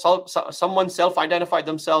that, oh, someone self-identified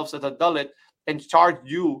themselves as a Dalit and charge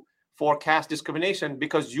you for caste discrimination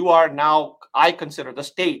because you are now, I consider, the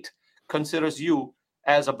state considers you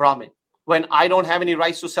as a Brahmin, when I don't have any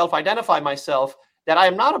rights to self-identify myself that I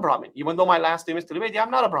am not a Brahmin. Even though my last name is Trivedi,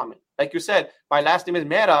 I'm not a Brahmin. Like you said, my last name is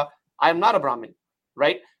Mehra, I am not a Brahmin,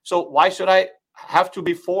 right? So why should I have to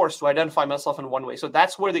be forced to identify myself in one way? So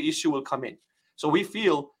that's where the issue will come in. So we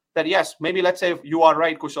feel that, yes, maybe let's say if you are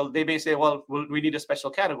right, Kushal, they may say, well, we need a special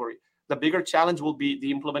category. The bigger challenge will be the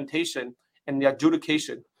implementation and the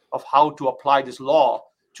adjudication of how to apply this law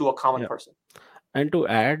to a common person. And to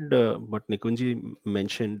add what Nikunji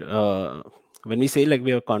mentioned, when we say like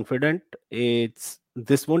we are confident,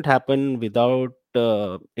 this won't happen without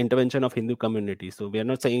intervention of Hindu community. So we are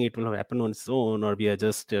not saying it will happen on its own, or we are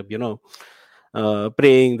just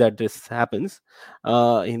praying that this happens.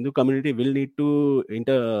 Hindu community will need to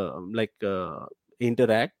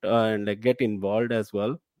interact and like get involved as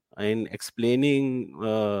well in explaining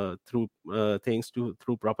through things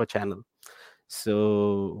through proper channel.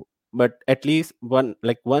 So but at least there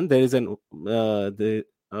is an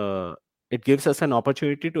it gives us an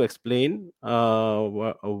opportunity to explain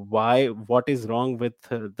why, what is wrong with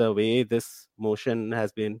the way this motion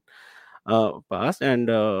has been passed, and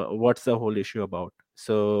what's the whole issue about.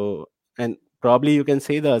 So, and probably you can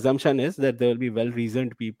say the assumption is that there will be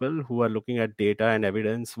well-reasoned people who are looking at data and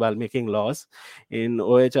evidence while making laws in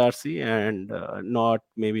OHRC, and not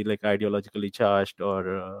maybe like ideologically charged,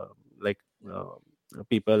 or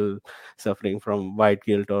people suffering from white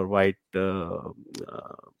guilt or white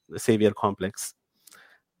savior complex.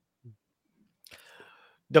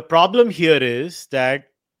 The problem here is that,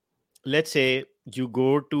 let's say you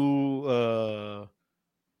go to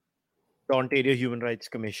the Ontario Human Rights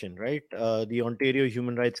Commission, right? The Ontario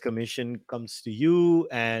Human Rights Commission comes to you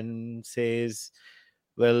and says,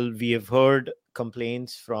 well, we have heard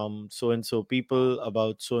complaints from so and so people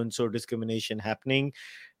about so and so discrimination happening,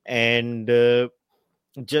 and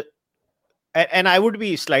and I would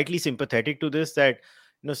be slightly sympathetic to this, that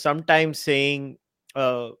sometimes saying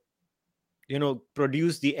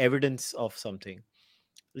produce the evidence of something,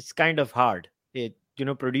 it's kind of hard.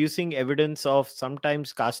 Producing evidence of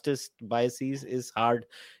sometimes casteist biases is hard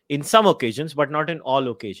in some occasions, but not in all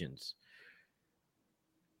occasions.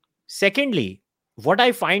 Secondly, what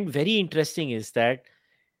I find very interesting is that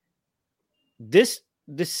this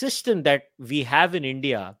system that we have in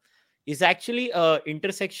India is actually a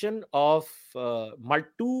intersection of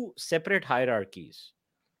two separate hierarchies.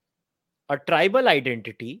 A tribal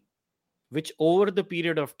identity, which over the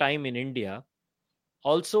period of time in India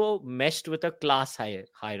also meshed with a class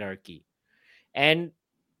hierarchy. And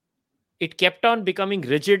it kept on becoming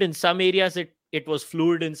rigid in some areas. It was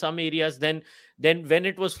fluid in some areas. Then when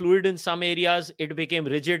it was fluid in some areas, it became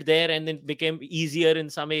rigid there, and then became easier in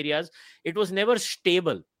some areas. It was never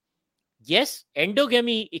stable. Yes,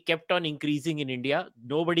 endogamy, it kept on increasing in India.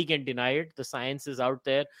 Nobody can deny it. The science is out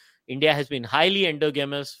there. India has been highly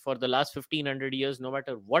endogamous for the last 1500 years. No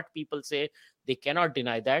matter what people say, they cannot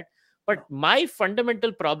deny that. But my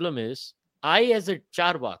fundamental problem is, I, as a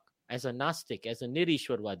Charvak, as a Nastik, as a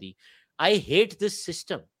Nirishwarwadi, I hate this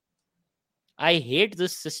system. I hate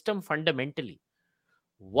this system fundamentally.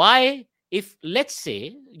 Why? If, let's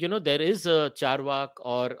say, there is a Charvak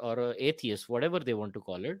or a atheist, whatever they want to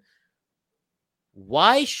call it,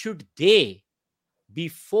 why should they be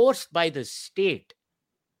forced by the state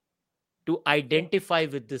to identify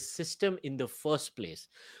with the system in the first place?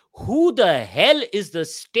 Who the hell is the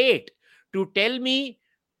state to tell me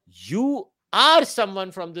you are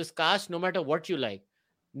someone from this caste, no matter what you like?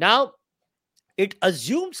 Now, it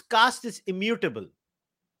assumes caste is immutable.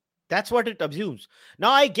 That's what it assumes.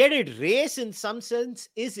 Now, I get it. Race, in some sense,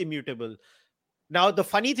 is immutable. Now, the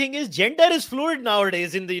funny thing is, gender is fluid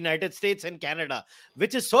nowadays in the United States and Canada,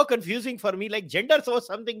 which is so confusing for me. Like, gender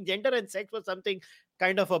and sex was something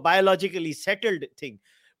kind of a biologically settled thing.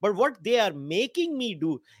 But what they are making me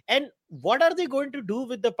do, and what are they going to do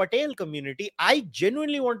with the Patel community? I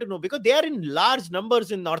genuinely want to know, because they are in large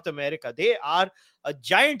numbers in North America. They are a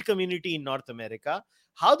giant community in North America.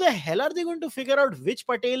 How the hell are they going to figure out which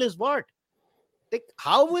Patel is what? Like,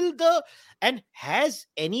 how will and has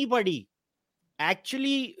anybody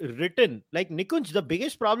actually written, like Nikunj, the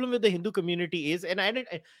biggest problem with the Hindu community is, and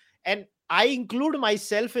I include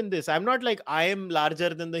myself in this. I'm not like I am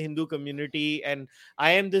larger than the Hindu community and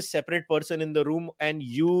I am this separate person in the room, and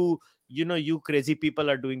you crazy people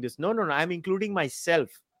are doing this. No, I'm including myself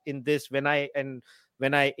in this when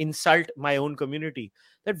I insult my own community.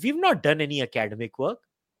 That we've not done any academic work.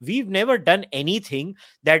 We've never done anything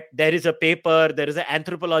that there is a paper, there is an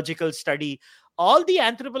anthropological study. All the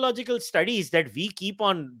anthropological studies that we keep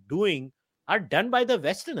on doing are done by the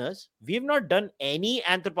Westerners. We've not done any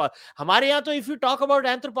anthropology. Hamare yahan to, if you talk about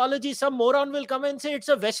anthropology, some moron will come and say it's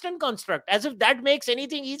a Western construct, as if that makes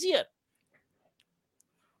anything easier.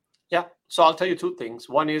 Yeah. So I'll tell you two things.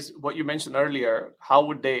 One is what you mentioned earlier. How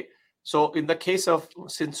would they? So in the case of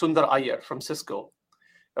Sundar Iyer from Cisco,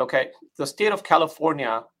 okay, the state of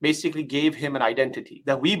California basically gave him an identity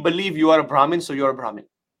that we believe you are a Brahmin, so you're a Brahmin.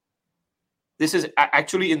 This is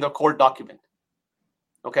actually in the court document.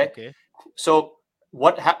 Okay. So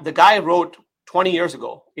the guy wrote 20 years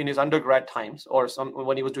ago in his undergrad times, or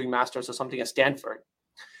when he was doing masters or something at Stanford,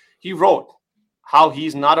 he wrote how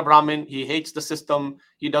he's not a Brahmin, he hates the system,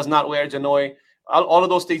 he does not wear janoi, all of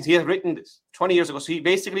those things. He has written this 20 years ago. So he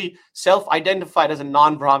basically self-identified as a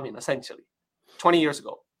non-Brahmin, essentially, 20 years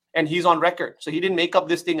ago. And he's on record. So he didn't make up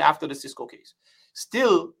this thing after the Cisco case.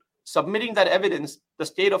 Still, submitting that evidence, the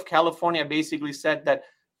state of California basically said that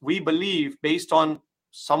we believe, based on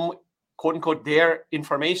some quote-unquote their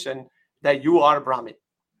information, that you are Brahmin.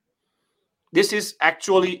 This is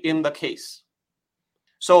actually in the case.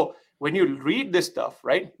 So when you read this stuff,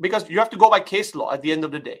 right, because you have to go by case law at the end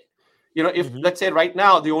of the day. If let's say right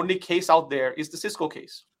now the only case out there is the Cisco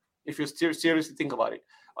case, if you seriously think about it,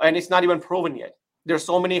 and it's not even proven yet. There's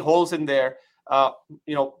so many holes in there. Now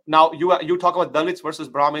you talk about Dalits versus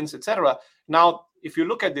Brahmins, etc. Now, if you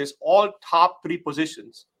look at this, all top three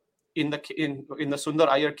positions in the Sundar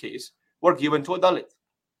Iyer case were given to a Dalit.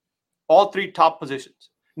 All three top positions,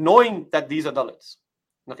 knowing that these are Dalits.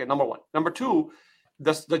 Okay, number one. Number two,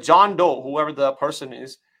 the John Doe, whoever the person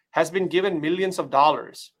is, has been given millions of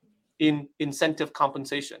dollars in incentive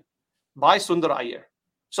compensation by Sundar Iyer.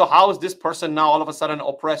 So how is this person now all of a sudden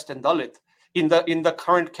oppressed and Dalit in the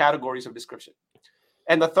current categories of description?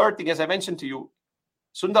 And the third thing, as I mentioned to you,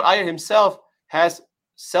 Sundar Iyer himself has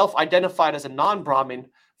self-identified as a non-Brahmin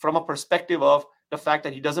from a perspective of the fact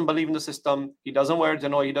that he doesn't believe in the system, he doesn't wear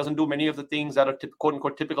janoi, he doesn't do many of the things that a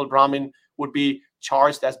quote-unquote typical Brahmin would be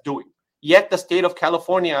charged as doing. Yet the state of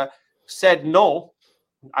California said, no,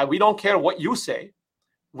 we don't care what you say.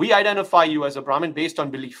 We identify you as a Brahmin based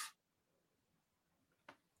on belief.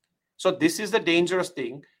 So this is the dangerous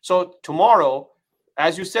thing. So tomorrow,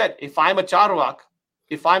 as you said, if I'm a Charvak,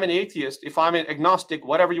 if I'm an atheist, if I'm an agnostic,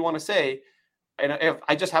 whatever you want to say, and if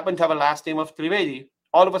I just happen to have a last name of Trivedi,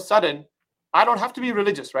 all of a sudden, I don't have to be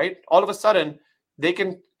religious, right? All of a sudden, they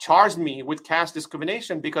can charge me with caste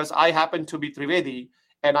discrimination because I happen to be Trivedi,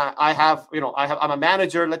 and I have, I'm a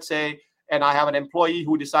manager, let's say, and I have an employee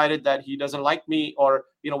who decided that he doesn't like me, or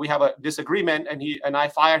we have a disagreement, and I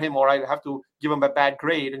fire him, or I have to give him a bad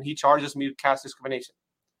grade, and he charges me with caste discrimination.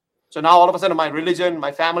 So now all of a sudden, my religion,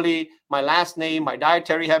 my family, my last name, my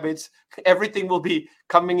dietary habits, everything will be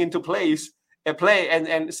coming into play,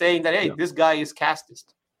 and saying that, hey, Yeah. this guy is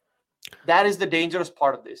casteist. That is the dangerous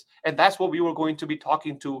part of this. And that's what we were going to be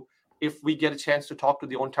talking to if we get a chance to talk to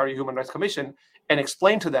the Ontario Human Rights Commission and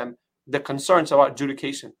explain to them the concerns about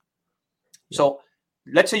adjudication. Yeah. So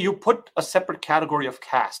let's say you put a separate category of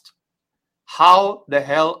caste. How the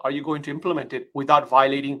hell are you going to implement it without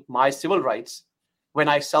violating my civil rights when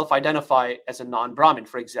I self-identify as a non-Brahmin,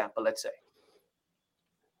 for example, let's say?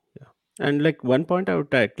 And like one point I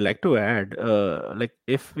would like to add, like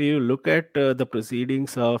if you look at the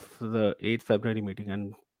proceedings of the 8th February meeting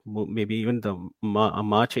and maybe even the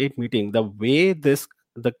March 8 meeting, the way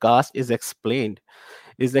the caste is explained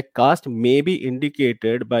is that caste may be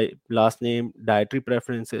indicated by last name, dietary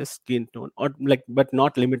preferences, skin tone, or like, but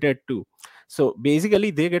not limited to. So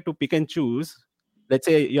basically, they get to pick and choose. Let's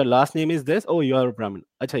say your last name is this. Oh, you are a Brahmin.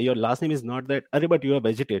 Acha, your last name is not that. Arre, but you are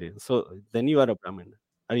vegetarian. So then you are a Brahmin.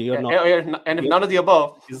 You're not. And if none of the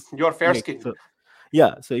above, Is you're fair correct. skinned. So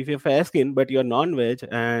yeah, so if you're fair skin but you're non-veg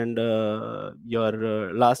and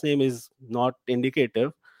your last name is not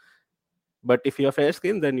indicative, but if you're fair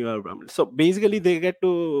skin, then you are Brahmin. So basically they get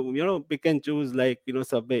to pick and choose, like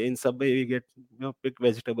Subway we get pick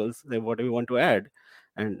vegetables, like whatever we want to add.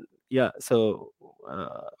 And yeah, so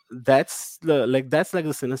that's like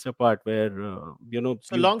the sinister part where So you long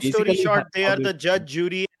story basically have short, they all are these. the judge,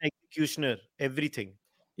 jury, and executioner, everything.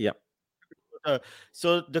 Yeah.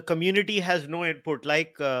 So the community has no input.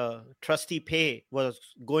 Like Trustee Pei was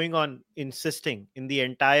going on insisting in the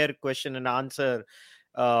entire question and answer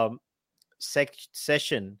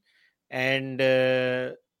session, and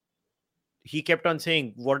he kept on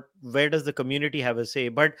saying, where does the community have a say?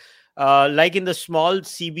 But like in the small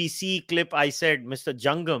CBC clip, I said, Mr.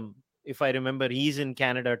 Jungam, if I remember, he's in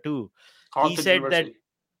Canada too. He Carleton said that, University.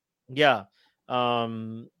 yeah,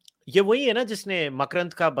 ये वही है ना जिसने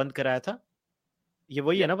मकरंद का बंद कराया था? ये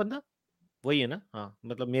वही है ना बंदा? वही है ना? हाँ,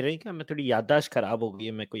 मतलब मेरे क्या, मैं थोड़ी याददाश्त खराब हो गई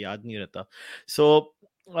है, मेरे को याद नहीं रहता.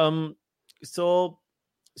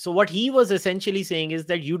 So what he was essentially saying is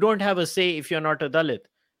that you don't have a say if you're not a Dalit.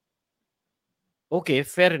 Okay,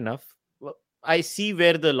 fair enough. Well, I see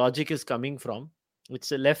where the logic is coming from.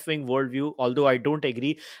 It's a left-wing worldview, although I don't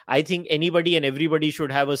agree. I think anybody and everybody should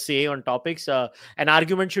have a say on topics. An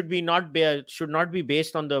argument should not be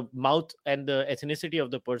based on the mouth and the ethnicity of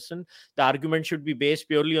the person. The argument should be based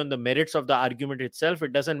purely on the merits of the argument itself.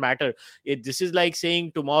 It doesn't matter. This is like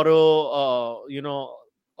saying tomorrow,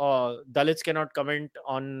 Dalits cannot comment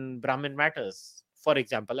on Brahmin matters. For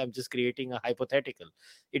example, I'm just creating a hypothetical.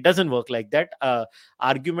 It doesn't work like that.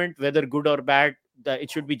 Argument, whether good or bad,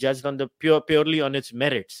 it should be judged on the purely on its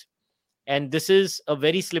merits. And this is a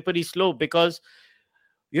very slippery slope, because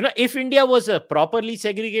if India was a properly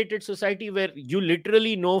segregated society where you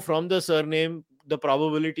literally know from the surname the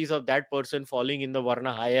probabilities of that person falling in the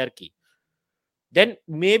Varna hierarchy, then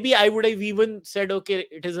maybe I would have even said, okay,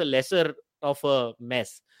 it is a lesser of a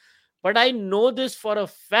mess. But I know this for a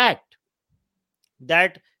fact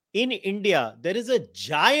that in India, there is a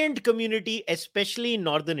giant community, especially in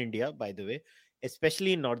northern India, by the way,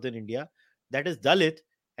 especially in northern India, that is Dalit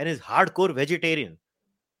and is hardcore vegetarian.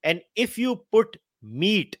 And if you put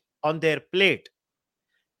meat on their plate,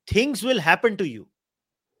 things will happen to you.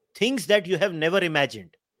 Things that you have never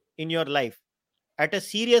imagined in your life at a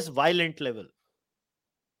serious, violent level.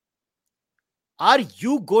 Are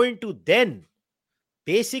you going to then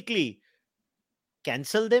basically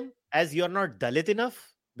cancel them as you're not Dalit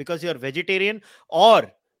enough because you're vegetarian?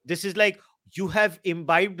 Or this is like you have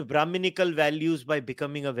imbibed Brahminical values by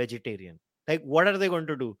becoming a vegetarian. Like, what are they going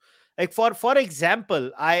to do? Like, for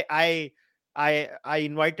example, I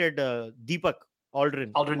invited Deepak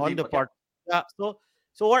Aldrin on Deepak, the pod. Yeah.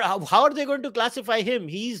 So what? How are they going to classify him?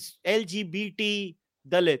 He's LGBT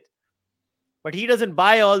Dalit, but he doesn't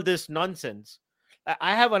buy all this nonsense.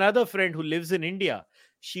 I have another friend who lives in India.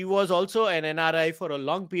 She was also an NRI for a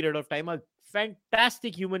long period of time, a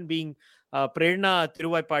fantastic human being, Prerna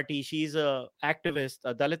Tiruvai. She's a activist,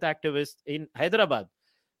 a Dalit activist in Hyderabad.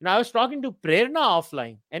 And I was talking to Prerna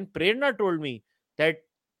offline, and Prerna told me that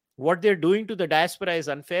what they're doing to the diaspora is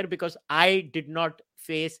unfair because I did not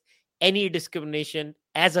face any discrimination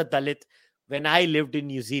as a Dalit when I lived in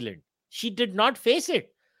New Zealand. She did not face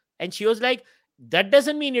it. And she was like, that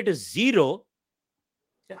doesn't mean it is zero.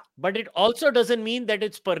 But it also doesn't mean that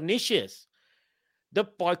it's pernicious. The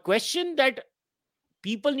question that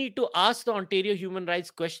people need to ask the Ontario Human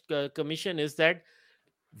Rights Commission is that,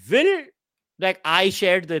 I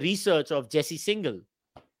shared the research of Jesse Singal,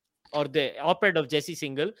 or the op-ed of Jesse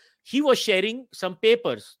Singal. He was sharing some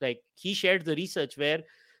papers, he shared the research where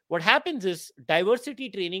what happens is diversity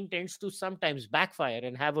training tends to sometimes backfire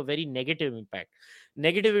and have a very negative impact.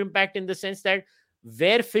 Negative impact in the sense that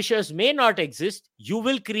where fissures may not exist, you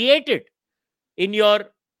will create it in your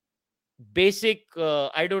basic,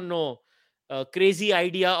 crazy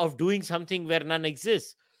idea of doing something where none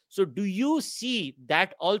exists. So do you see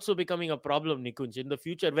that also becoming a problem, Nikunj, in the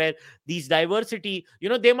future, where these diversity,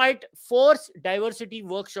 they might force diversity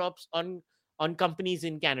workshops on companies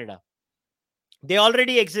in Canada? They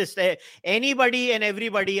already exist. Anybody and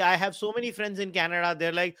everybody. I have so many friends in Canada.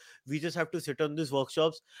 They're like, we just have to sit on these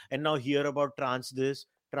workshops and now hear about trans this,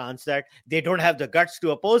 trans that. They don't have the guts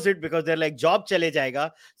to oppose it because they're like, job chale jayega.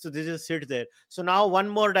 So they just sit there. So now one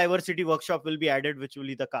more diversity workshop will be added, which will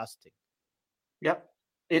be the caste thing. Yep.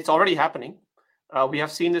 It's already happening. We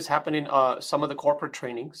have seen this happen in some of the corporate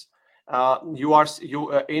trainings. In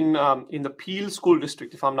the Peel School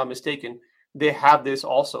District, if I'm not mistaken, they have this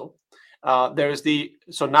also.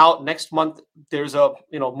 So now next month there's a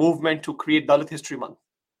movement to create Dalit History Month,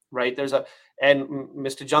 right? And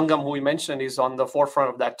Mr. Jangam, who we mentioned, is on the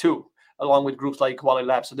forefront of that too, along with groups like Equality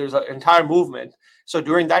Lab. So there's an entire movement. So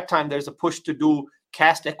during that time, there's a push to do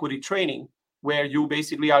caste equity training, where you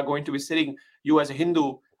basically are going to be sitting. You as a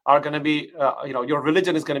Hindu are going to be, your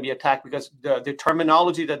religion is going to be attacked because the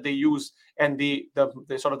terminology that they use and the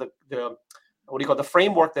sort of the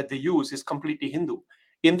framework that they use is completely Hindu.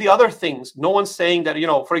 In the other things, no one's saying that,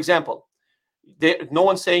 for example, no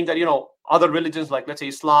one's saying that, other religions like, let's say,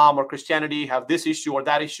 Islam or Christianity have this issue or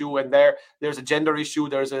that issue, and there's a gender issue,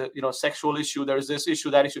 there's a sexual issue, there's this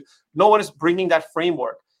issue, that issue. No one is bringing that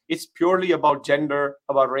framework. It's purely about gender,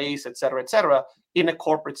 about race, et cetera, in a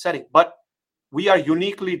corporate setting. But we are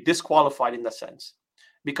uniquely disqualified in that sense,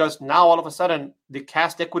 because now all of a sudden the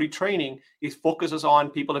caste equity training focuses on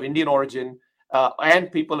people of Indian origin and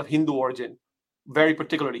people of Hindu origin, very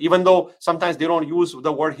particularly, even though sometimes they don't use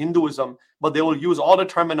the word Hinduism, but they will use all the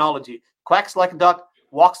terminology. Quacks like a duck,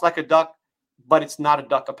 walks like a duck, but it's not a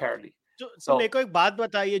duck apparently. So मेरे को एक बात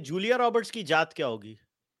बताइए, Julia Roberts की जात क्या होगी?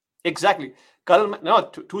 Exactly.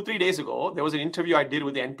 2-3 days ago, there was an interview I did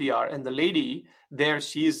with the NPR, and the lady there,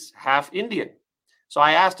 she's half Indian. So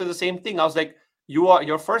I asked her the same thing. I was like,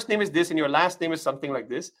 your first name is this and your last name is something like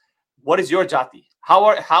this. What is your jati?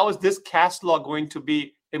 How is this caste law going to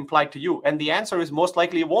be implied to you? And the answer is most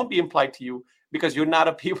likely it won't be implied to you because you're not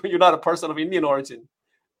a person of Indian origin.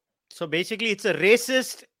 So basically it's a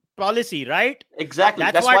racist policy, right? Exactly.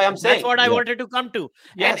 That's why I'm saying. That's what I wanted to come to.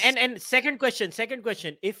 Yes. And second question.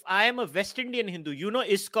 If I am a West Indian Hindu,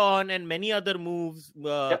 ISKCON and many other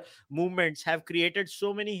movements have created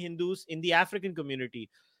so many Hindus in the African community.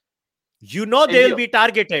 They will be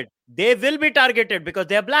targeted. They will be targeted because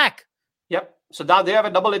they're black. Yep. So now they have a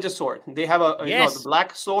double-edged sword. They have the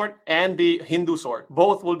black sword and the Hindu sword.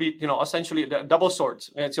 Both will be, essentially double swords.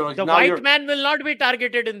 And so the white man will not be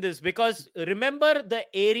targeted in this, because remember the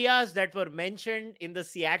areas that were mentioned in the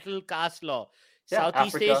Seattle caste law, South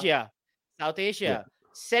Asia,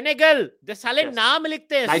 Senegal. The साले नाम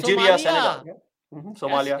लिखते हैं, Nigeria, Senegal.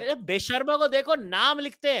 Somalia. बेशर्मा को देखो नाम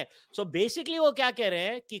लिखते हैं. So basically वो क्या कह रहे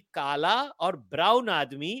हैं कि काला और ब्राउन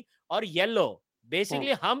आदमी और येलो,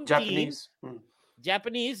 बेसिकली हम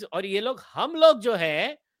जापानीज और ये लोग, हम लोग जो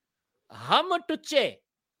है, हम टुच्चे,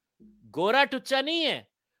 गोरा टुच्चा नहीं है.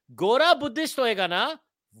 गोरा बुद्धिस्ट होएगा ना,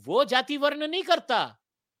 वो जाति वर्ण नहीं करता.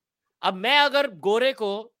 अब मैं अगर गोरे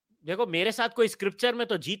को, देखो मेरे साथ कोई स्क्रिप्चर में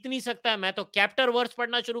तो जीत नहीं सकता है. मैं तो कैप्टर वर्स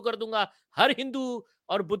पढ़ना शुरू कर दूंगा हर हिंदू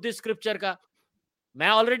और बुद्धिस्ट स्क्रिप्चर का. मैं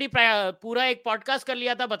ऑलरेडी पूरा एक पॉडकास्ट कर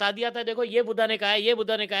लिया था, बता दिया था, देखो ये बुद्धा ने कहा है, ये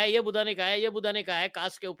बुद्धा ने कहा है, ये बुद्धा ने कहा है, ये बुद्धा ने कहा है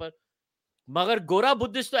कास्ट के ऊपर. मगर गोरा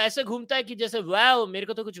बुद्धिस्ट तो ऐसे घूमता है कि जैसे वाह मेरे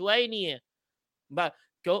को तो कुछ हुआ ही नहीं है.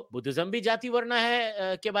 क्यों? बुद्धिज्म भी जाति वर्ण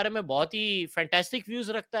है के बारे में बहुत ही फैंटास्टिक व्यूज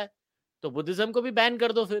रखता है, तो बुद्धिज्म को भी बैन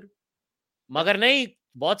कर दो फिर. मगर नहीं,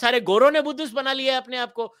 बहुत सारे गोरों ने बुद्धिस्ट बना लिया है अपने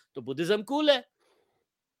आप को, तो बुद्धिज्म कूल है.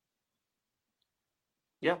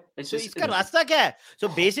 इसका रास्ता क्या है? So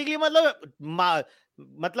basically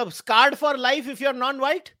मतलब scarred for life if you're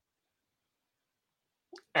non-white,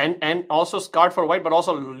 and also scarred for white, but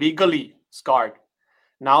also legally scarred.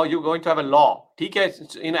 Now you're going to have a law.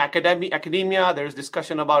 In academia, there's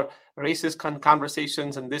discussion about racist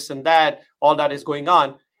conversations and this and that. All that is going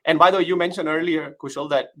on. And by the way, you mentioned earlier, Kushal,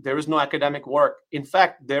 that there is no academic work. In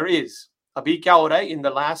fact, there is. Abhi kya ho raha hai? In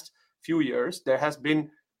the last few years, there has been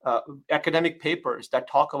academic papers that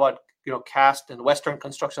talk about caste and Western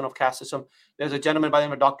construction of caste system. There's a gentleman by the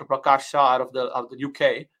name of Dr. Prakash Shah out of the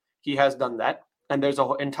UK. He has done that, and there's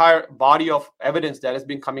an entire body of evidence that has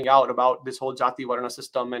been coming out about this whole Jati Varna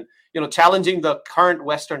system, and challenging the current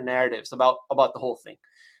Western narratives about the whole thing.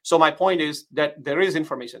 So my point is that there is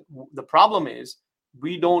information. The problem is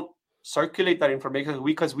we don't circulate that information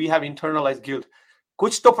because we have internalized guilt.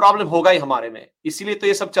 कुछ तो problem होगा ही हमारे में, इसीलिए तो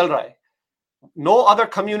ये सब चल रहा है. No other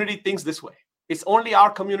community thinks this way. It's only our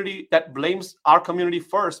community that blames our community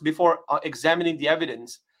first before examining the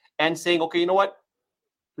evidence and saying, okay, you know what?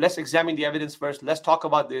 Let's examine the evidence first. Let's talk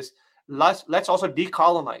about this. Let's also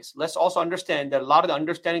decolonize. Let's also understand that a lot of the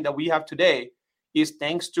understanding that we have today is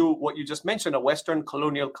thanks to what you just mentioned, a Western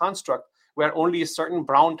colonial construct where only a certain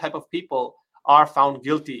brown type of people are found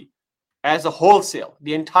guilty as a wholesale.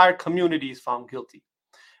 The entire community is found guilty.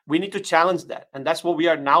 We need to challenge that. And that's what we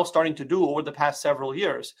are now starting to do over the past several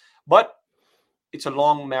years. But it's a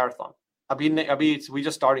long marathon. We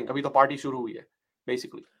just starting. Abhi to party shuru hui hai,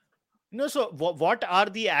 basically. No, so what are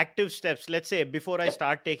the active steps? Let's say before I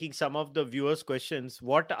start taking some of the viewers' questions,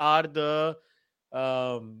 what are the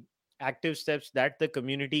active steps that the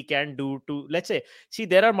community can do to, let's say, see,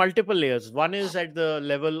 there are multiple layers. One is at the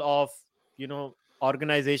level of,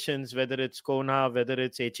 organizations, whether it's Kona, whether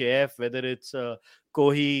it's HAF, whether it's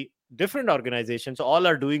Kohi, different organizations, all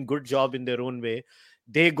are doing good job in their own way.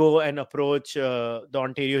 They go and approach the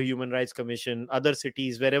Ontario Human Rights Commission, other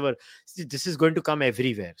cities, wherever. This is going to come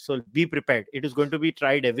everywhere. So be prepared. It is going to be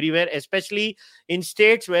tried everywhere, especially in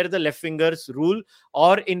states where the left-wingers rule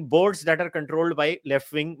or in boards that are controlled by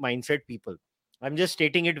left-wing mindset people. I'm just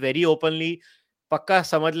stating it very openly. Pakka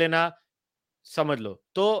samajh lena, samajh lo.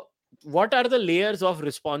 So what are the layers of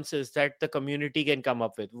responses that the community can come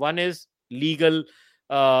up with? One is legal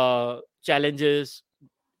challenges.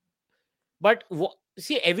 But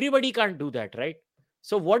see, everybody can't do that, right?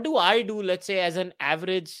 So what do I do, let's say, as an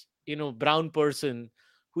average, brown person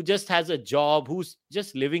who just has a job, who's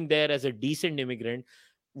just living there as a decent immigrant?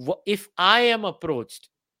 If I am approached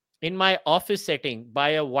in my office setting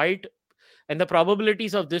by a white, and the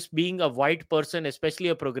probabilities of this being a white person, especially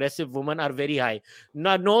a progressive woman, are very high.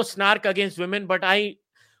 No snark against women, but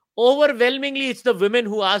overwhelmingly, it's the women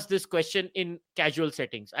who ask this question in casual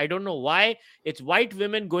settings. I don't know why. It's white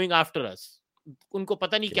women going after us. Unko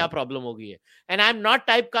pata nahi kya problem ho gayi hai. And I'm not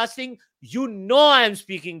typecasting. I am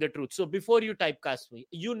speaking the truth. So before you typecast me,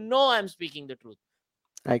 I'm speaking the truth.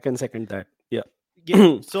 I can second that. Yeah.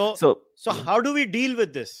 So how do we deal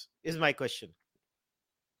with this is my question.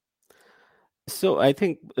 So I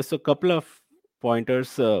think a couple of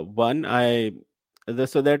pointers. One,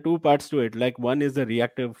 so there are two parts to it. Like one is the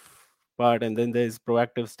reactive part, and then there's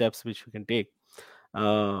proactive steps which we can take.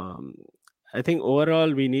 I think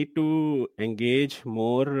overall we need to engage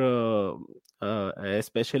more,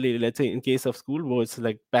 especially let's say in case of school boards,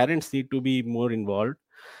 like parents need to be more involved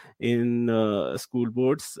in school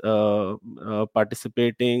boards,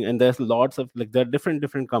 participating, and there's lots of there are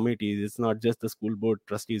different committees. It's not just the school board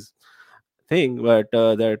trustees thing, but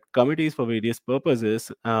there are committees for various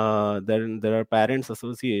purposes. There are parents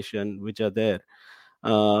association which are there.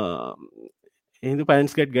 Hindu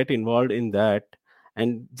parents get involved in that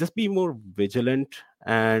and just be more vigilant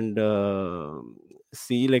and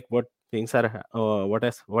see what things are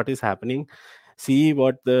what is happening, see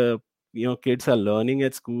what the kids are learning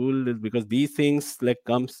at school, because these things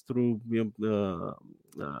comes through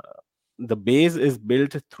the base is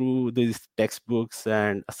built through these textbooks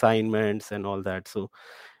and assignments and all that. So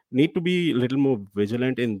need to be a little more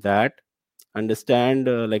vigilant in that, understand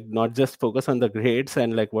not just focus on the grades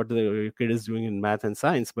and what the kid is doing in math and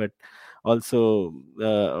science, but also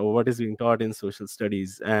what is being taught in social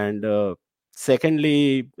studies. And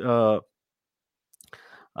secondly, sorry,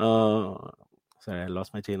 I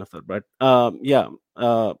lost my chain of thought, but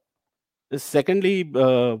secondly,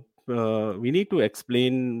 we need to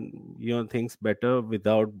explain things better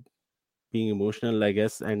without being emotional, I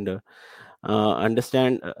guess, and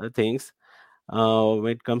understand things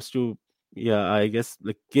when it comes to I guess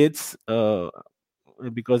kids,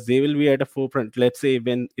 because they will be at a forefront. Let's say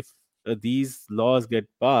if these laws get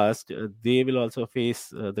passed, they will also face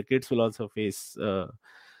the kids will also face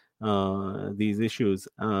these issues.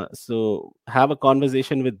 So have a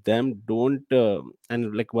conversation with them. Don't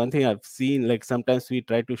and one thing I've seen, sometimes we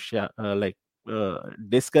try to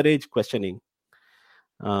discourage questioning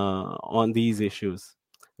on these issues.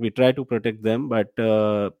 We try to protect them, but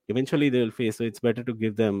eventually they will face. So it's better to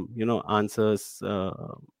give them answers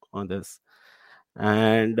on this.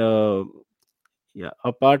 And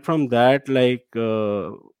apart from that,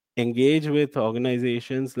 engage with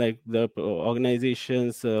organizations like the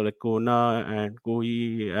organizations like Kona and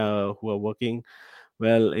Koi, who are working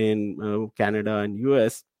well in Canada and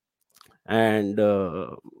US, and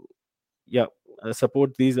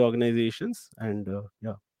support these organizations. And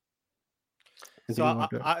So anything you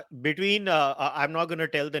want to add? between I'm not going to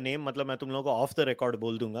tell the name, मतलब मैं तुम लोगों को off the record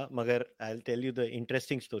बोल दूंगा, मगर I'll tell you the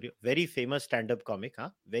interesting story. Very famous stand-up comic,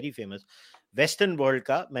 हाँ, very famous. Western world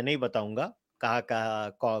का मैं नहीं बताऊंगा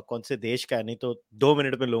कौन से देश का है, नहीं तो 2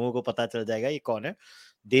 मिनट में लोगों को पता चल जाएगा ये कौन है.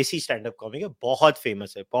 देसी stand-up comic है, बहुत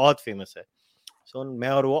फेमस है, बहुत फेमस है. So मैं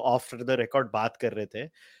और वो ऑफ द रिकॉर्ड बात कर रहे थे.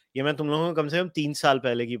 ये मैं तुम लोगों को कम से कम 3 साल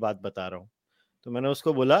पहले की बात बता रहा हूँ. तो मैंने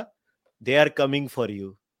उसको बोला they are coming for you.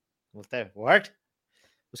 बोलता है व्हाट.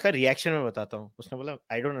 उसका रिएक्शन मैं बताता हूँ. उसने बोला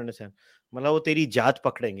आई डोंट अंडरस्टैंड. मतलब वो तेरी जात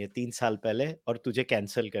पकड़ेंगे 3 साल पहले और तुझे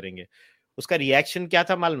कैंसिल करेंगे. उसका रिएक्शन क्या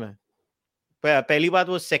था मालूम है? पहली बात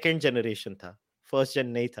वो सेकंड जनरेशन था, फर्स्ट जन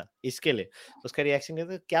नहीं था, इसके लिए उसका रिएक्शन क्या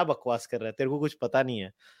था? क्या बकवास कर रहा है, तेरे को कुछ पता नहीं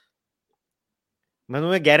है. मैं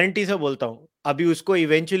तुम्हें गारंटी से बोलता हूँ अभी उसको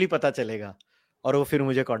इवेंचुअली पता चलेगा और वो फिर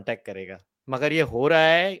मुझे कांटेक्ट करेगा. मगर ये हो रहा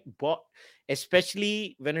है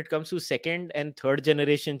specially when it comes to second and third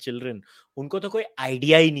generation children. उनको तो कोई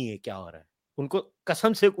आइडिया ही नहीं है क्या हो रहा है. उनको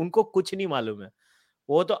कसम से उनको कुछ नहीं मालूम है.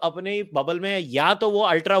 वो तो अपने ही बबल में, या तो वो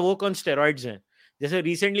अल्ट्रा वोक ऑन स्टेरॉइड्स हैं. जैसे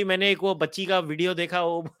रिसेंटली मैंने एक वो बच्ची का वीडियो देखा,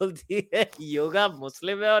 वो बोलती है योगा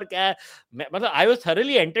मुस्लिम है और क्या है. मतलब I was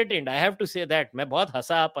thoroughly entertained, I have to say that. मैं बहुत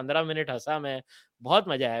हंसा, 15 मिनट हंसा मैं, बहुत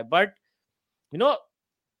मजा आया. But you know,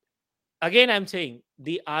 again I'm saying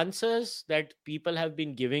the answers that people have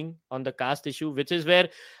been giving on the caste issue, which is where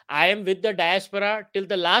I am with the diaspora till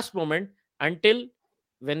the last moment, until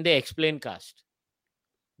when they explain caste.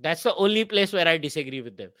 That's the only place where I disagree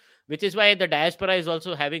with them, which is why the diaspora is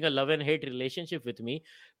also having a love and hate relationship with me,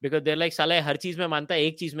 because they're like साला हर चीज में मानता है,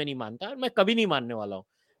 एक चीज में नहीं मानता, और मैं कभी नहीं मानने वाला हूँ.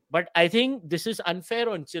 But I think this is unfair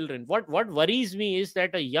on children. What worries me is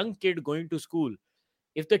that a young kid going to school,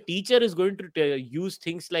 if the teacher is going to use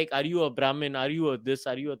things like are you a Brahmin, are you a this,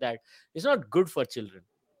 are you a that, it's not good for children.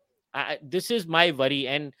 This is my worry.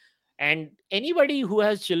 And anybody who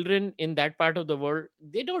has children in that part of the world,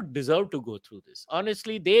 they don't deserve to go through this.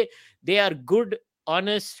 Honestly, they are good,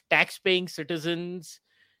 honest, tax paying citizens,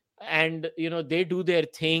 and they do their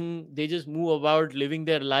thing, they just move about living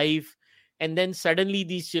their life, and then suddenly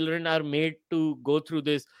these children are made to go through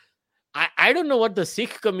this. I don't know what the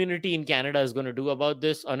Sikh community in Canada is going to do about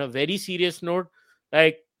this. On a very serious note,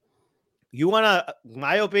 like,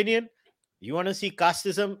 my opinion, you want to see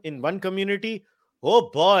casteism in one community? Oh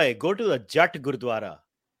boy, go to the Jat Gurdwara.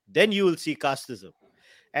 Then you will see casteism.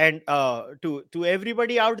 And to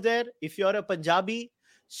everybody out there, if you're a Punjabi,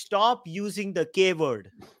 stop using the K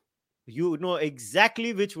word. You know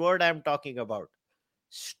exactly which word I'm talking about.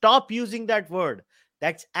 Stop using that word.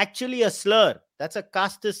 That's actually a slur. That's a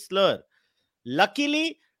casteist slur.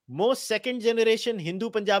 Luckily, most second generation Hindu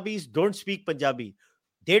Punjabis don't speak Punjabi.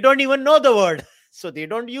 They don't even know the word, so they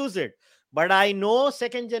don't use it. But I know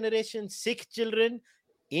second generation Sikh children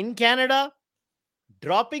in Canada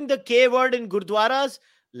dropping the K word in gurdwaras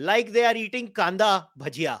like they are eating kanda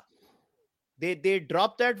bhajia. They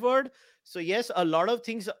drop that word. So yes, a lot of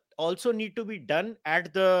things also need to be done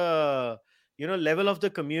at the level of the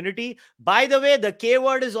community. By the way, the K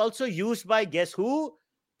word is also used by, guess who?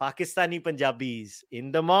 Pakistani Punjabis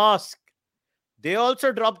in the mosque. They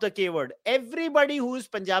also drop the K word. Everybody who is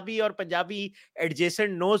Punjabi or Punjabi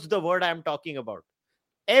adjacent knows the word I'm talking about.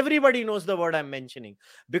 Everybody knows the word I'm mentioning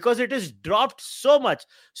because it is dropped so much.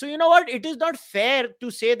 So you know what? It is not fair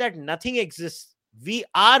to say that nothing exists. We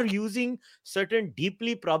are using certain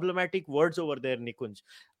deeply problematic words over there, Nikunj.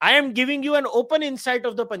 I am giving you an open insight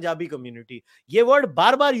of the Punjabi community. ये word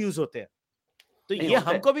बार-बार use होते हैं. तो ये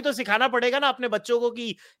हमको भी तो सिखाना पड़ेगा ना अपने बच्चों को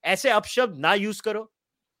कि ऐसे अपशब्द ना यूज करो.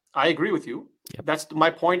 I agree with you. Yep. That's my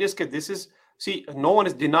point. Is that this is, see, no one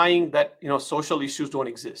is denying that social issues don't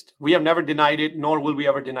exist. We have never denied it, nor will we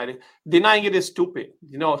ever deny it. Denying it is stupid.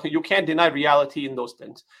 You can't deny reality in those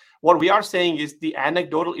things. What we are saying is the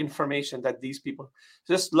anecdotal information that these people,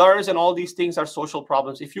 the slurs and all these things are social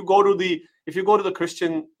problems. If you go to the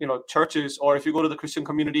Christian churches, or if you go to the Christian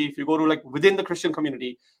community, if you go to like within the Christian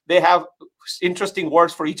community, they have interesting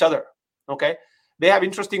words for each other. Okay. They have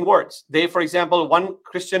interesting words. They, for example, one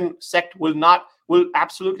Christian sect will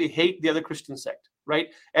absolutely hate the other Christian sect, right?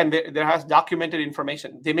 And there has documented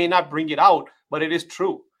information. They may not bring it out, but it is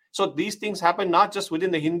true. So these things happen not just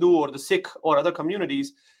within the Hindu or the Sikh or other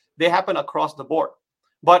communities, they happen across the board.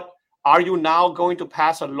 But are you now going to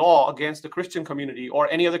pass a law against the Christian community or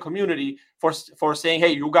any other community for saying,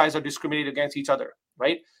 hey, you guys are discriminated against each other,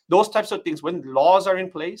 right? Those types of things, when laws are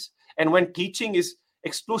in place and when teaching is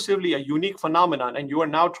exclusively a unique phenomenon, and you are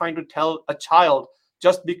now trying to tell a child,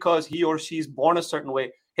 just because he or she is born a certain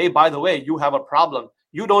way, hey, by the way, you have a problem.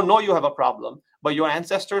 You don't know you have a problem, but your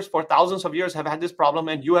ancestors for thousands of years have had this problem,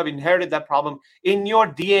 and you have inherited that problem in your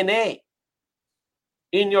DNA.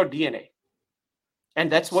 In your DNA.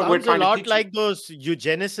 And that's what we're Sounds a trying to lot teach you. like those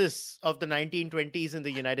eugenicists of the 1920s in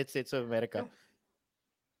the United States of America.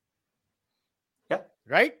 Yeah.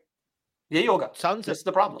 Right? Yeah, yoga. Sounds That's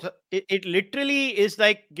the problem. it literally is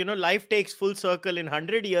like, life takes full circle. In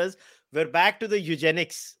 100 years we're back to the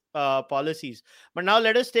eugenics policies. But now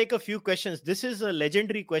let us take a few questions. This is a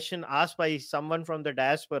legendary question asked by someone from the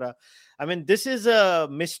diaspora. I mean, this is a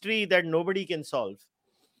mystery that nobody can solve.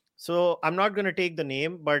 So I'm not going to take the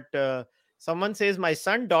name, but someone says, my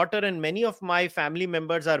son, daughter, and many of my family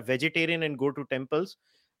members are vegetarian and go to temples.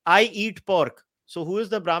 I eat pork. So who is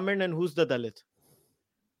the Brahmin and who's the Dalit?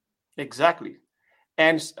 Exactly.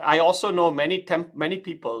 And I also know many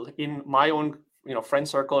people in my own friend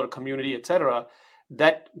circle or community, etc.,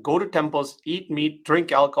 that go to temples, eat meat,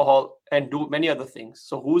 drink alcohol, and do many other things.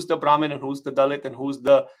 So who's the Brahmin and who's the Dalit and who's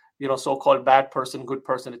the so-called bad person, good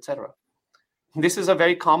person, etc.? This is a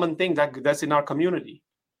very common thing that's in our community.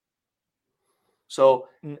 So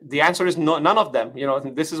the answer is no, none of them.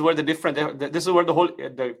 This is where this is where the whole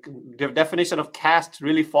the definition of caste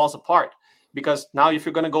really falls apart. Because now, if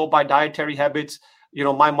you're going to go by dietary habits,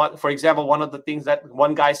 for example, one of the things that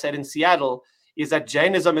one guy said in Seattle is that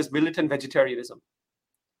Jainism is militant vegetarianism.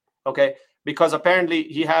 Okay, because apparently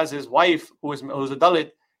he has his wife who's a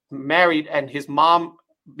Dalit married, and his mom,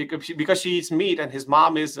 because she eats meat and his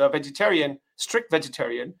mom is a vegetarian, strict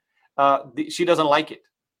vegetarian, she doesn't like it.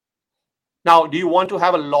 Now, do you want to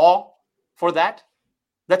have a law for that?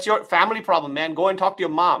 That's your family problem, man. Go and talk to your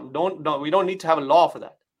mom. We don't need to have a law for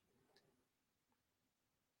that.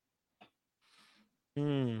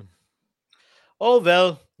 Oh,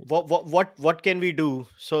 well, what can we do?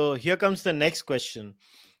 So here comes the next question.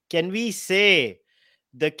 Can we say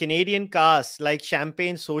the Canadian caste, like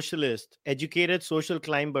champagne socialists, educated social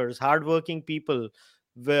climbers, hardworking people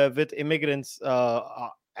with immigrants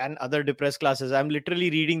and other depressed classes? I'm literally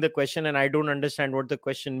reading the question and I don't understand what the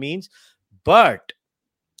question means, but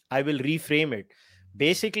I will reframe it.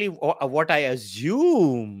 Basically, what I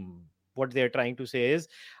assume what they're trying to say is,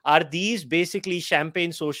 are these basically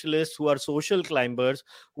champagne socialists who are social climbers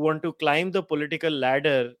who want to climb the political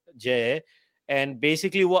ladder, Jay, and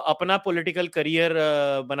basically वो अपना political career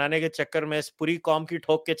बनाने के चक्कर में पूरी com की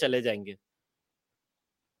ठोक के चले जाएंगे?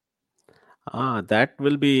 That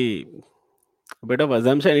will be a bit of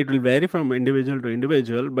assumption. It will vary from individual to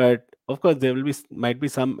individual, but of course there might be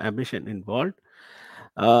some ambition involved.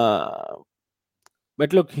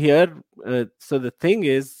 But look here, so the thing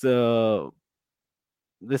is,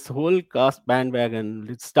 this whole caste bandwagon,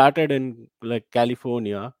 it started in like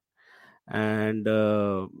California, and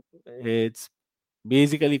it's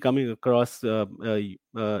basically coming across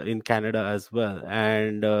in Canada as well.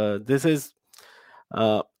 And this is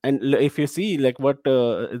if you see like what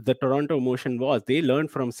the Toronto motion was, they learned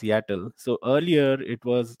from Seattle. So earlier it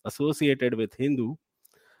was associated with Hindu,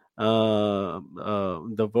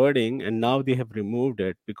 the wording, and now they have removed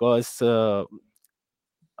it because there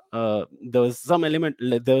was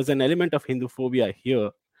an element of Hindu phobia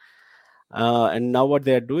here, and now what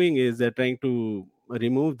they're doing is they're trying to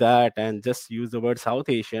remove that and just use the word South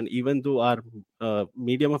Asian, even though our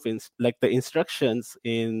medium of like the instructions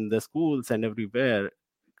in the schools and everywhere,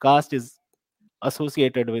 caste is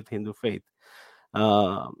associated with Hindu faith.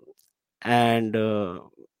 And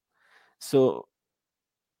so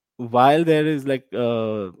while there is like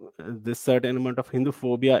this certain amount of Hindu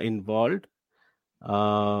phobia involved,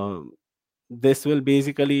 this will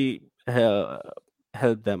basically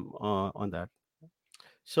help them on that.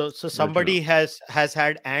 So somebody has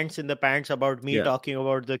had ants in the pants about me talking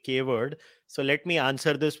about the K word. So let me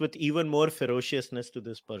answer this with even more ferociousness to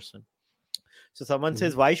this person. So someone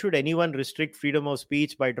says, why should anyone restrict freedom of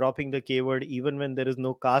speech by dropping the K word even when there is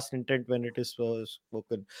no caste intent when it is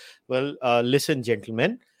spoken? Well, listen,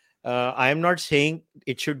 gentlemen, I am not saying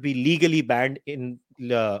it should be legally banned in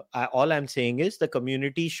all I'm saying is the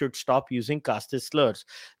community should stop using caste slurs.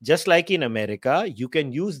 Just like in America, you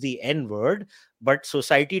can use the N word, but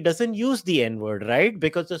society doesn't use the N word, right?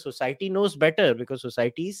 Because the society knows better, because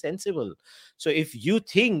society is sensible. So if you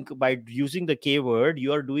think by using the K word,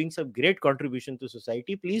 you are doing some great contribution to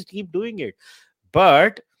society, please keep doing it.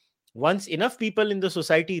 But once enough people in the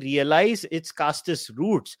society realize its casteist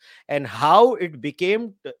roots and how it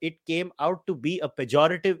came out to be a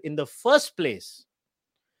pejorative in the first place,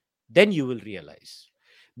 then you will realize.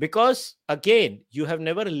 because again, you have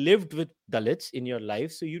never lived with Dalits in your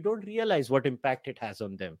life, so you don't realize what impact it has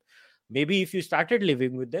on them. Maybe if you started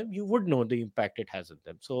living with them, you would know the impact it has on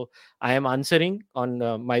them. So I am answering on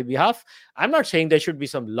my behalf. I'm not saying there should be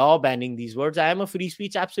some law banning these words. I am a free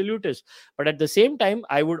speech absolutist, but at the same time,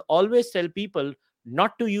 I would always tell people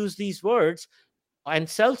not to use these words and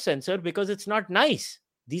self censor, because it's not nice.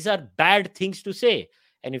 These are bad things to say.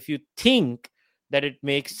 And if you think that it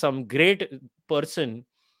makes some great person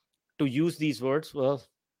to use these words, well,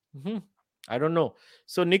 I don't know.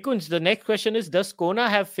 So, Nikunj, the next question is, does Kona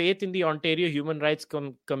have faith in the Ontario Human Rights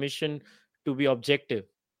Commission to be objective?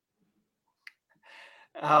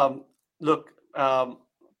 Look,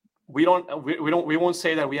 we won't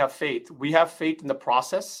say that we have faith. We have faith in the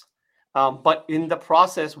process, but in the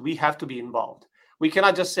process, we have to be involved. We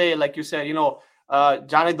cannot just say, like you said,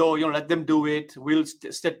 Jane do, let them do it. We'll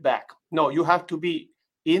step back. No, you have to be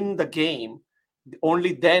in the game.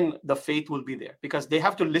 Only then the faith will be there, because they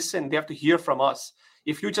have to listen. They have to hear from us.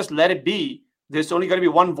 If you just let it be, there's only going to be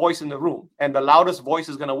one voice in the room, and the loudest voice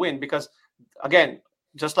is going to win, because, again,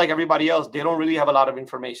 just like everybody else, they don't really have a lot of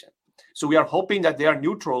information. So we are hoping that they are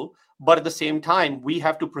neutral, but at the same time, we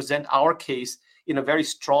have to present our case in a very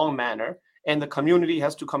strong manner, and the community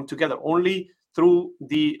has to come together only through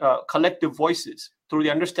the collective voices, through the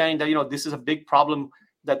understanding that, this is a big problem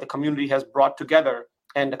that the community has brought together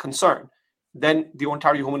and a concern. Then the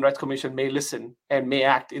Ontario Human Rights Commission may listen and may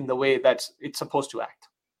act in the way that it's supposed to act.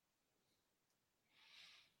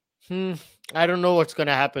 I don't know what's going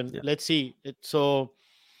to happen. Yeah. Let's see. It's not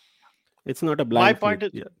a blind. My point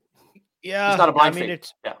is, it's not a blind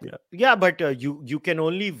faith. Yeah, but you can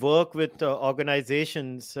only work with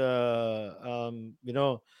organizations. You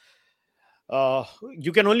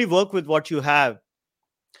can only work with what you have.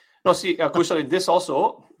 No, see, Kushal, in this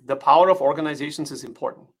also, the power of organizations is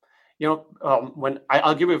important. When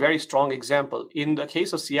I'll give you a very strong example. In the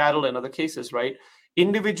case of Seattle and other cases, right,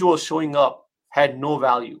 individuals showing up had no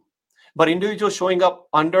value, but individuals showing up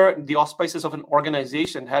under the auspices of an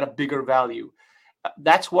organization had a bigger value.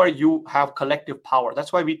 That's where you have collective power.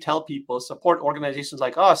 That's why we tell people support organizations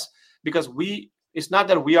like us, because it's not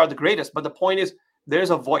that we are the greatest, but the point is there's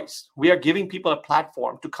a voice. We are giving people a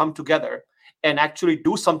platform to come together and actually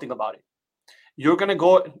do something about it. You're going to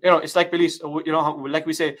go, it's like really, like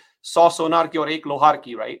we say, 100 sonar ki aur ek lohar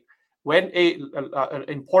ki, right? When an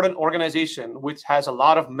important organization which has a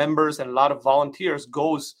lot of members and a lot of volunteers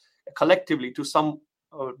goes collectively to some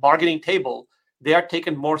bargaining table, they are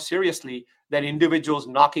taken more seriously than individuals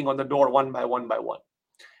knocking on the door one by one by one.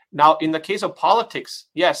 Now, in the case of politics,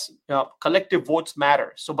 yes, collective votes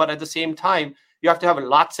matter. So, but at the same time, you have to have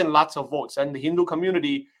lots and lots of votes. And the Hindu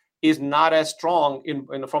community is not as strong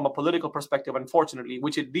from a political perspective, unfortunately,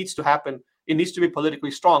 which it needs to happen. It needs to be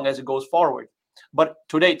politically strong as it goes forward. But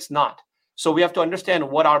today it's not. So we have to understand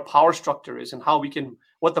what our power structure is and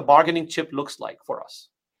what the bargaining chip looks like for us.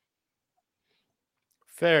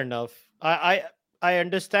 Fair enough. I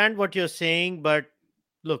understand what you're saying, but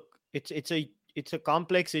look, it's a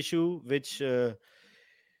complex issue which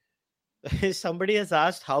somebody has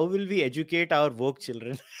asked, how will we educate our woke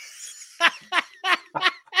children?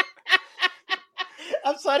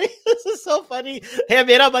 I'm sorry, this is so funny. Hey,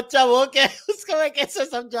 मेरा बच्चा woke है, उसको मैं कैसे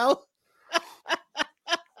समझाऊं?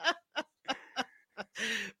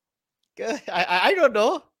 I don't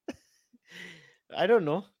know.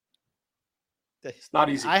 It's not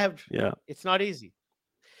easy. It's not easy.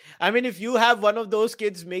 I mean, if you have one of those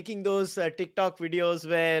kids making those TikTok videos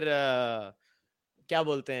where क्या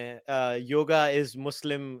बोलते हैं, yoga is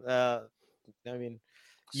Muslim, I mean,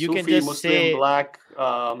 you Sufi, can just Muslim, say black,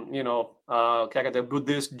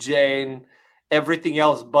 Buddhist, Jain, everything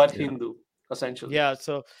else but Hindu, essentially. Yeah.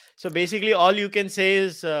 So basically, all you can say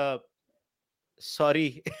is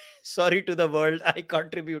sorry to the world. I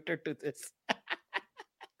contributed to this.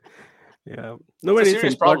 Yeah. No, it's a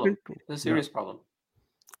serious problem. It's a serious problem.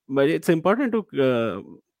 But it's important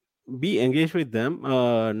to be engaged with them,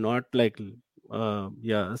 not like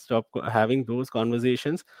stop having those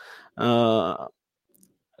conversations.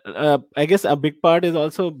 I guess a big part is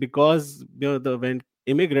also because when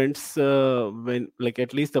immigrants, when like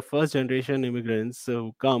at least the first generation immigrants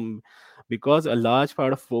who come, because a large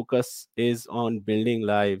part of focus is on building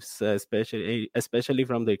lives, especially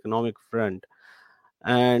from the economic front.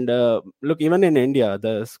 And look, even in India,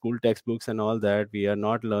 the school textbooks and all that, we are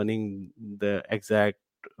not learning the exact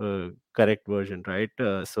correct version, right?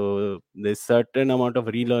 So there's certain amount of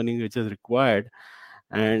relearning which is required,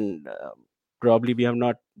 and probably we have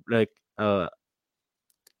not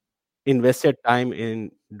invested time in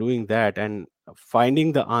doing that and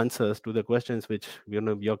finding the answers to the questions which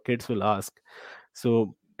your kids will ask.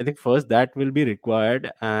 So I think first that will be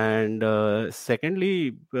required, and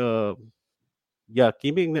secondly,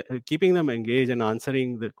 keeping them engaged and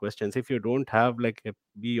answering the questions. If you don't have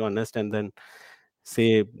be honest and then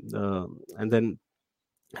say and then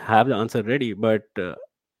have the answer ready. But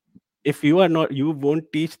if you are not, you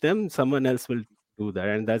won't teach them, someone else will do that,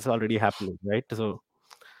 and that's already happening, right? So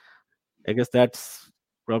I guess that's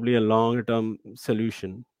probably a long term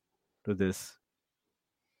solution to this.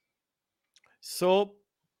 So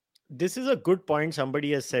this is a good point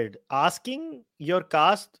somebody has said. Asking your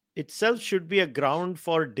caste itself should be a ground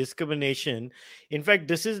for discrimination. In fact,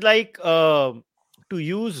 this is like to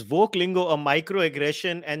use woke lingo, a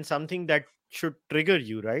microaggression and something that should trigger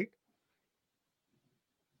you, right?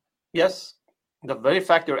 Yes, the very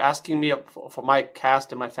fact you're asking me for my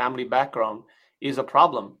caste and my family background is a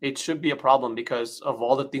problem. It should be a problem because of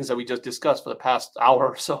all the things that we just discussed for the past hour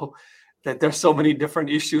or so. That there's so many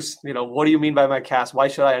different issues. What do you mean by my caste? Why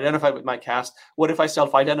should I identify with my caste? What if I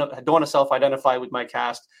don't want to self-identify with my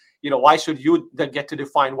caste? Why should you then get to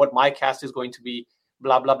define what my caste is going to be?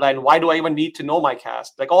 Blah blah blah. And why do I even need to know my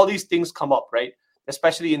caste? Like all these things come up, right?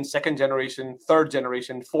 Especially in second generation, third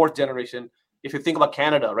generation, fourth generation. If you think about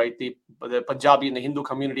Canada, right, the Punjabi and the Hindu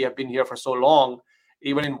community have been here for so long,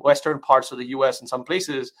 even in western parts of the US and some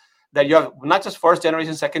places, that you have not just first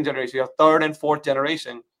generation, second generation, you have third and fourth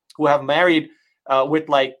generation who have married with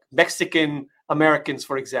like Mexican Americans,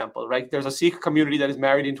 for example, right? There's a Sikh community that is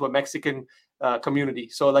married into a Mexican community.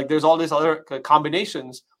 So like there's all these other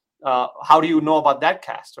combinations. How do you know about that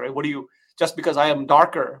caste, right? Just because I am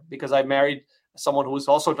darker, because I married someone who is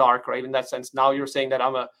also dark, right? In that sense, now you're saying that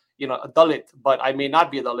I'm a Dalit, but I may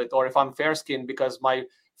not be a Dalit, or if I'm fair skinned because my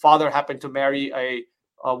father happened to marry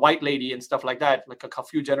a white lady and stuff like that, like a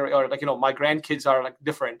few generations, or my grandkids are like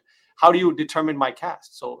different. How do you determine my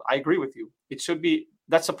caste? So I agree with you. It should be,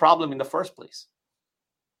 that's a problem in the first place.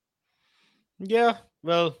 Yeah,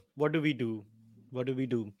 well, what do we do? What do we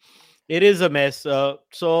do? It is a mess.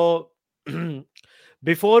 So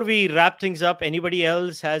before we wrap things up, anybody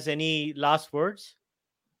else has any last words?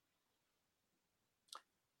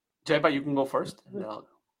 Jaiba, you can go first.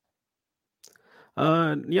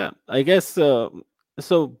 Yeah, I guess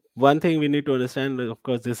so. One thing we need to understand, of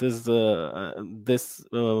course, this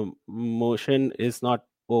motion is not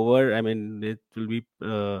over. I mean, it will be,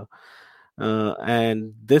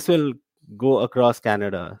 and this will go across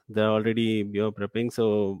Canada. They're already prepping,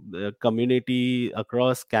 so the community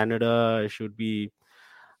across Canada should be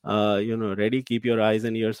ready. Keep your eyes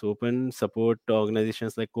and ears open. Support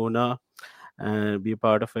organizations like Kona and be a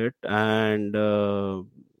part of it, and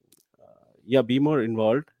be more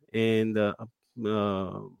involved in the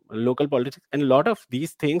local politics. And a lot of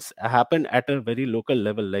these things happen at a very local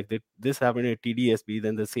level, like this happened at TDSB,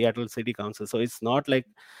 then the Seattle City Council. So it's not like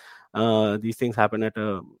these things happen at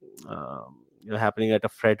a happening at a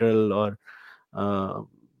federal or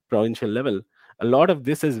provincial level. A lot of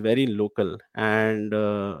this is very local, and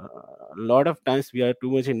a lot of times we are too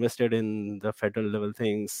much invested in the federal level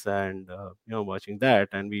things and watching that,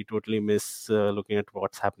 and we totally miss looking at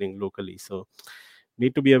what's happening locally. So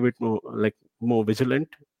need to be a bit more vigilant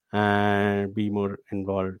and be more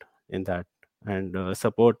involved in that, and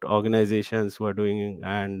support organizations who are doing.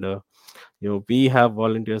 And we have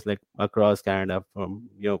volunteers like across Canada, from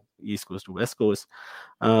east coast to west coast.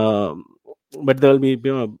 But there'll be,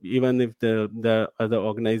 even if the other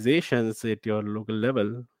organizations at your local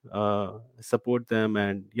level, support them,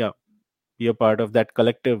 and be a part of that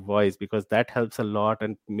collective voice, because that helps a lot.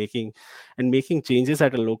 And making changes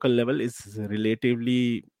at a local level is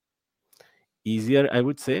relatively easier, I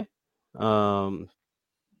would say. So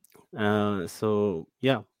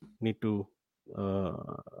need to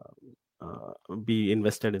be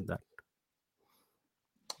invested in that.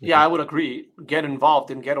 Yeah, I would agree. Get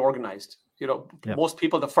involved and get organized. Most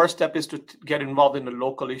people, the first step is to get involved in the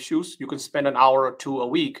local issues. You can spend an hour or two a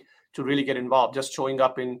week to really get involved, just showing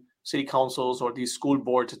up in city councils or these school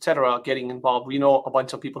boards, etc., getting involved. We know a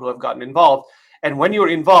bunch of people who have gotten involved. And when you're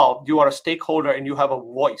involved, you are a stakeholder and you have a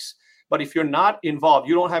voice. But if you're not involved,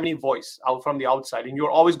 you don't have any voice out from the outside, and you're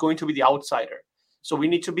always going to be the outsider. So we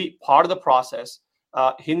need to be part of the process.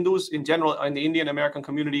 Hindus in general, in the Indian American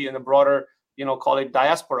community and the broader, call it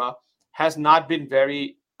diaspora, has not been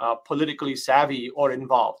very politically savvy or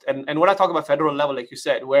involved. And when I talk about federal level, like you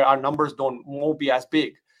said, where our numbers won't be as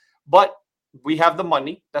big, but we have the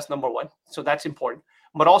money. That's number one. So that's important.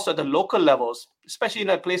 But also at the local levels, especially in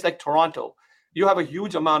a place like Toronto, you have a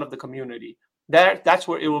huge amount of the community. That's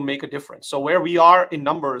where it will make a difference. So where we are in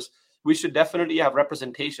numbers, we should definitely have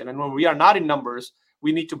representation. And when we are not in numbers,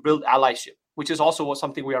 we need to build allyship, which is also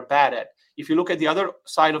something we are bad at. If you look at the other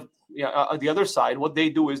side of the other side, what they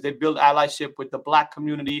do is they build allyship with the Black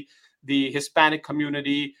community, the Hispanic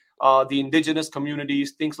community, the indigenous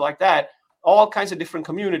communities, things like that, all kinds of different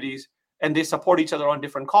communities, and they support each other on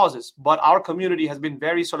different causes. But our community has been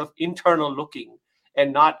very sort of internal looking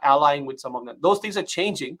and not allying with some of them. Those things are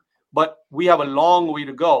changing, but we have a long way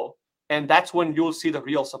to go. And that's when you'll see the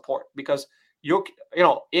real support, because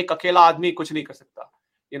ek akela aadmi kuch nahi kar sakta.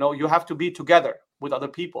 You have to be together with other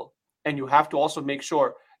people, and you have to also make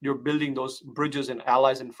sure you're building those bridges and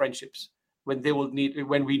allies and friendships when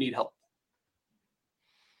we need help.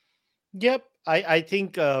 Yep, I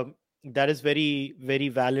think that is very, very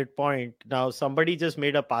valid point. Now, somebody just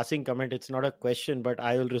made a passing comment. It's not a question, but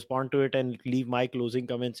I will respond to it and leave my closing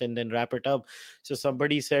comments and then wrap it up. So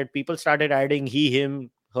somebody said people started adding he, him,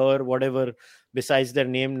 her, whatever besides their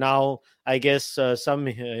name. Now, I guess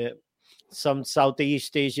some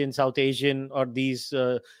Southeast Asian, or these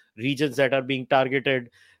regions that are being targeted,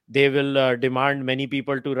 they will demand many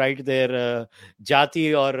people to write their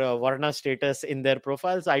jati or varna status in their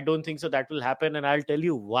profiles. I don't think so that will happen, and I'll tell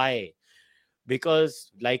you why.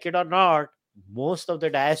 Because, like it or not, most of the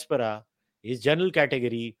diaspora is general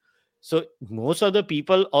category. So most of the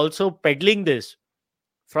people also peddling this,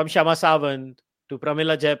 from Shama Sawant to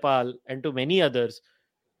Pramila Jaipal and to many others,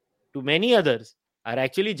 are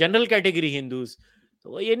actually general category Hindus.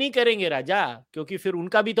 तो वो ये नहीं करेंगे राजा, क्योंकि फिर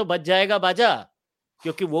उनका भी तो बच जाएगा बाजा,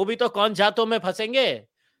 क्योंकि वो भी तो कौन जातों में फंसेंगे.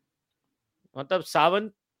 मतलब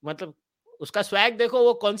सावंत, मतलब उसका स्वैग देखो,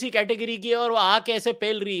 वो कौन सी कैटेगरी की है और वो आके ऐसे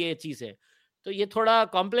पेल रही है चीजें. तो ये थोड़ा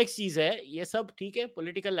कॉम्प्लेक्स चीज है. ये सब ठीक है,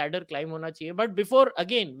 पॉलिटिकल लैडर क्लाइम होना चाहिए, but before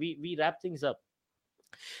again we wrap things up,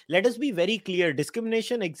 let us be very clear.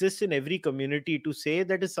 Discrimination exists in every community. To say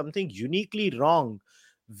that is something uniquely wrong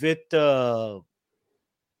with the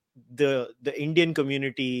Indian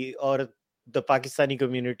community or the Pakistani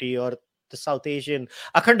community or the South Asian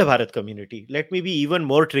Akhand Bharat community, let me be even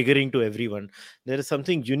more triggering to everyone. There is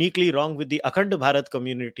something uniquely wrong with the Akhand Bharat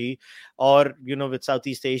community, or with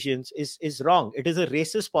Southeast Asians, is wrong. It is a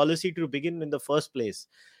racist policy to begin in the first place.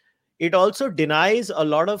 It also denies a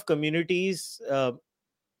lot of communities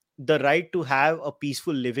the right to have a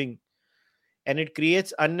peaceful living, and it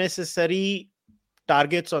creates unnecessary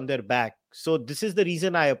targets on their back. So this is the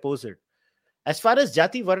reason I oppose it. As far as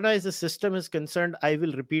Jati Varna as a system is concerned, I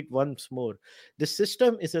will repeat once more. The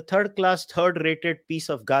system is a third class, third rated piece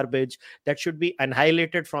of garbage that should be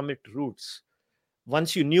annihilated from its roots.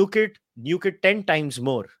 Once you nuke it 10 times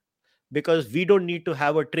more, because we don't need to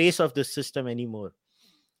have a trace of this system anymore.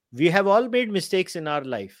 We have all made mistakes in our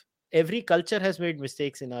life. Every culture has made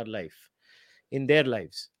mistakes in our life, in their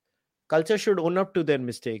lives. Culture should own up to their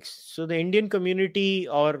mistakes. So the Indian community,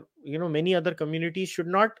 or many other communities, should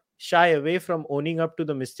not shy away from owning up to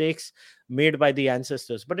the mistakes made by the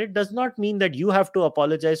ancestors. But it does not mean that you have to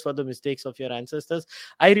apologize for the mistakes of your ancestors.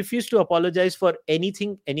 I refuse to apologize for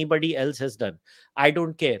anything anybody else has done. I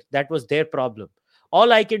don't care. That was their problem.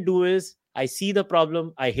 All I can do is, I see the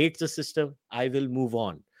problem, I hate the system, I will move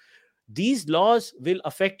on. These laws will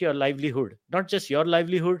affect your livelihood, not just your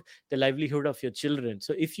livelihood, the livelihood of your children.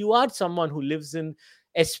 So if you are someone who lives in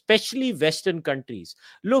especially Western countries,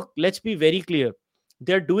 look, let's be very clear.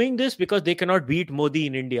 They're doing this because they cannot beat Modi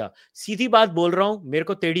in India. सीधी बात बोल रहा हूं, मेरे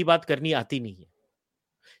को टेढ़ी बात करनी आती नहीं है.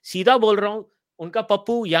 सीधा बोल रहा हूं, उनका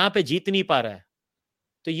पप्पू यहां पे जीत नहीं पा रहा है.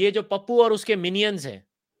 तो ये जो पप्पू और उसके मिनियंस हैं,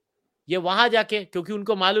 ये वहां जाके, क्योंकि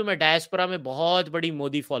उनको मालूम है डायस्पोरा में बहुत बड़ी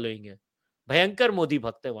मोदी फॉलोइंग है, भयंकर मोदी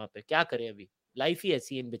भक्त है वहां पे, क्या करें, अभी लाइफ ही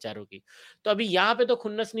ऐसी है इन बेचारों की. तो अभी यहाँ पे तो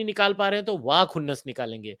खुन्नस नहीं निकाल पा रहे हैं, तो वहां खुन्नस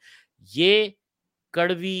निकालेंगे. ये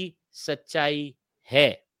कड़वी सच्चाई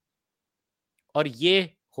है और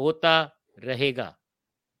ये होता रहेगा.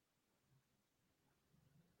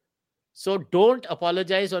 So don't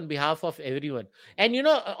apologize on behalf of everyone. And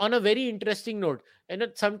on a very interesting note,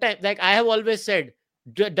 sometimes, like I have always said,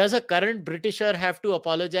 does a current Britisher have to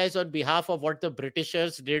apologize on behalf of what the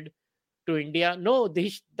Britishers did to India? No,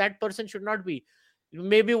 that person should not be.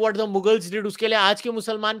 Maybe what the Mughals did, उसके लिए आज के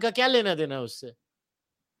मुसलमान का क्या लेना देना है उससे?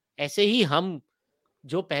 ऐसे ही हम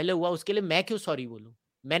जो पहले हुआ उसके लिए मैं क्यों सॉरी बोलूं?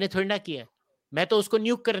 मैंने थोड़ी ना किया, मैं तो उसको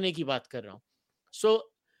न्यूक करने की बात कर रहा हूं. So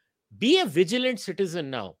be a vigilant citizen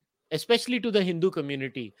now, especially to the Hindu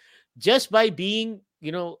community. Just by being,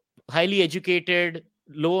 highly educated,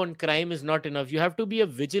 low on crime is not enough. You have to be a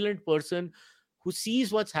vigilant person who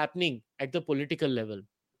sees what's happening at the political level.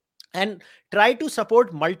 and try to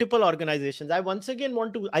support multiple organizations. I once again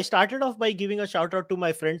want to, I started off by giving a shout out to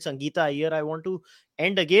my friend Sangeeta Iyer. I want to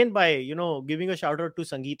end again by, giving a shout out to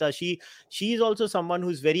Sangeeta. She is also someone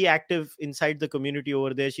who's very active inside the community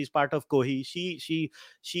over there. She's part of Kohi.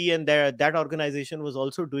 She and that organization was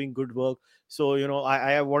also doing good work. So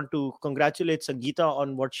I want to congratulate Sangeeta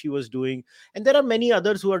on what she was doing. And there are many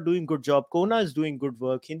others who are doing good job. Kona is doing good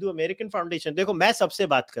work. Hindu American Foundation, देखो मैं सबसे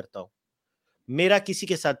बात करता हूँ, मेरा किसी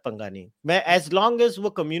के साथ पंगा नहीं, मैं एज लॉन्ग एज वो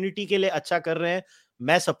कम्युनिटी के लिए अच्छा कर रहे हैं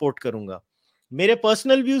मैं सपोर्ट करूंगा. मेरे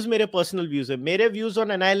पर्सनल व्यूज है, मेरे व्यूज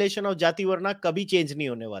ऑन एनाइलेशन ऑफ जाति वर्ना कभी चेंज नहीं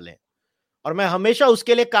होने वाले हैं, और मैं हमेशा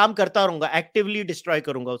उसके लिए काम करता रहूंगा, एक्टिवली डिस्ट्रॉय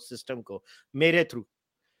करूंगा उस सिस्टम को मेरे through.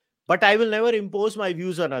 But I will never impose my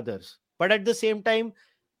views on others. But at the same time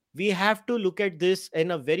we have to look at this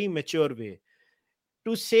in a very mature way.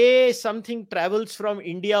 To say something travels from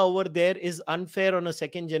India over there is unfair on a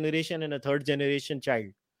second generation and a third generation child.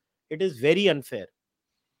 It is very unfair.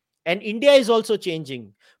 And India is also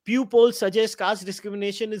changing. Pew polls suggest caste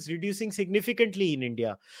discrimination is reducing significantly in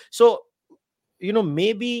India. So,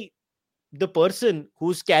 maybe the person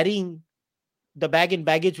who's carrying the bag and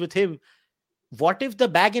baggage with him, what if the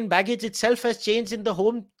bag and baggage itself has changed in the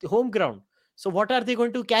home ground? So what are they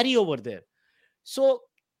going to carry over there? So,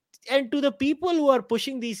 and to the people who are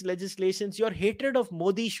pushing these legislations, your hatred of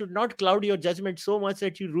Modi should not cloud your judgment so much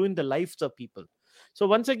that you ruin the lives of people. So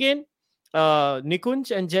once again,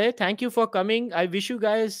 Nikunj and Jay, thank you for coming. I wish you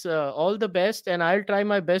guys all the best, and I'll try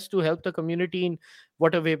my best to help the community in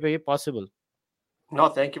whatever way possible. No,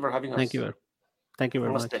 thank you for having us. Thank you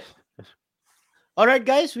very much. All right,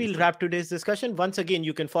 guys, we'll wrap today's discussion. Once again,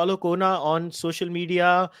 you can follow Kona on social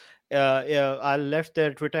media. I left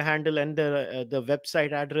their Twitter handle and the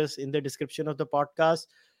website address in the description of the podcast.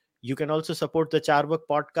 You can also support the Charvak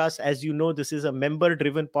podcast. As you know, this is a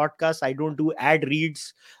member-driven podcast. I don't do ad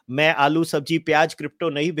reads. मैं आलू सब्जी प्याज crypto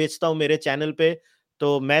नहीं बेचता हूँ मेरे channel पे,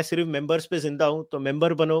 तो मैं सिर्फ मेंबर्स पे जिंदा हूँ. तो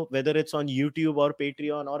मेंबर बनो, whether it's on YouTube or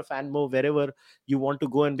Patreon or Fanmo, wherever you want to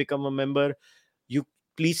go and become a member. You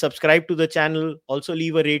please subscribe to the channel. Also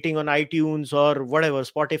leave a rating on iTunes or whatever,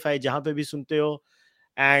 Spotify, जहाँ पे भी सुनते हो.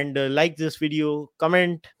 And like this video,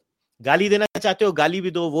 comment. गाली देना चाहते हो गाली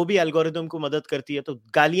भी दो, वो भी एल्गोरिथम को मदद करती है, तो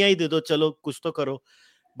गालियां ही दे दो, चलो कुछ तो करो.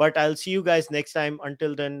 But I'll see you guys next time.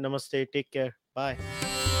 Until then, namaste, take care, bye.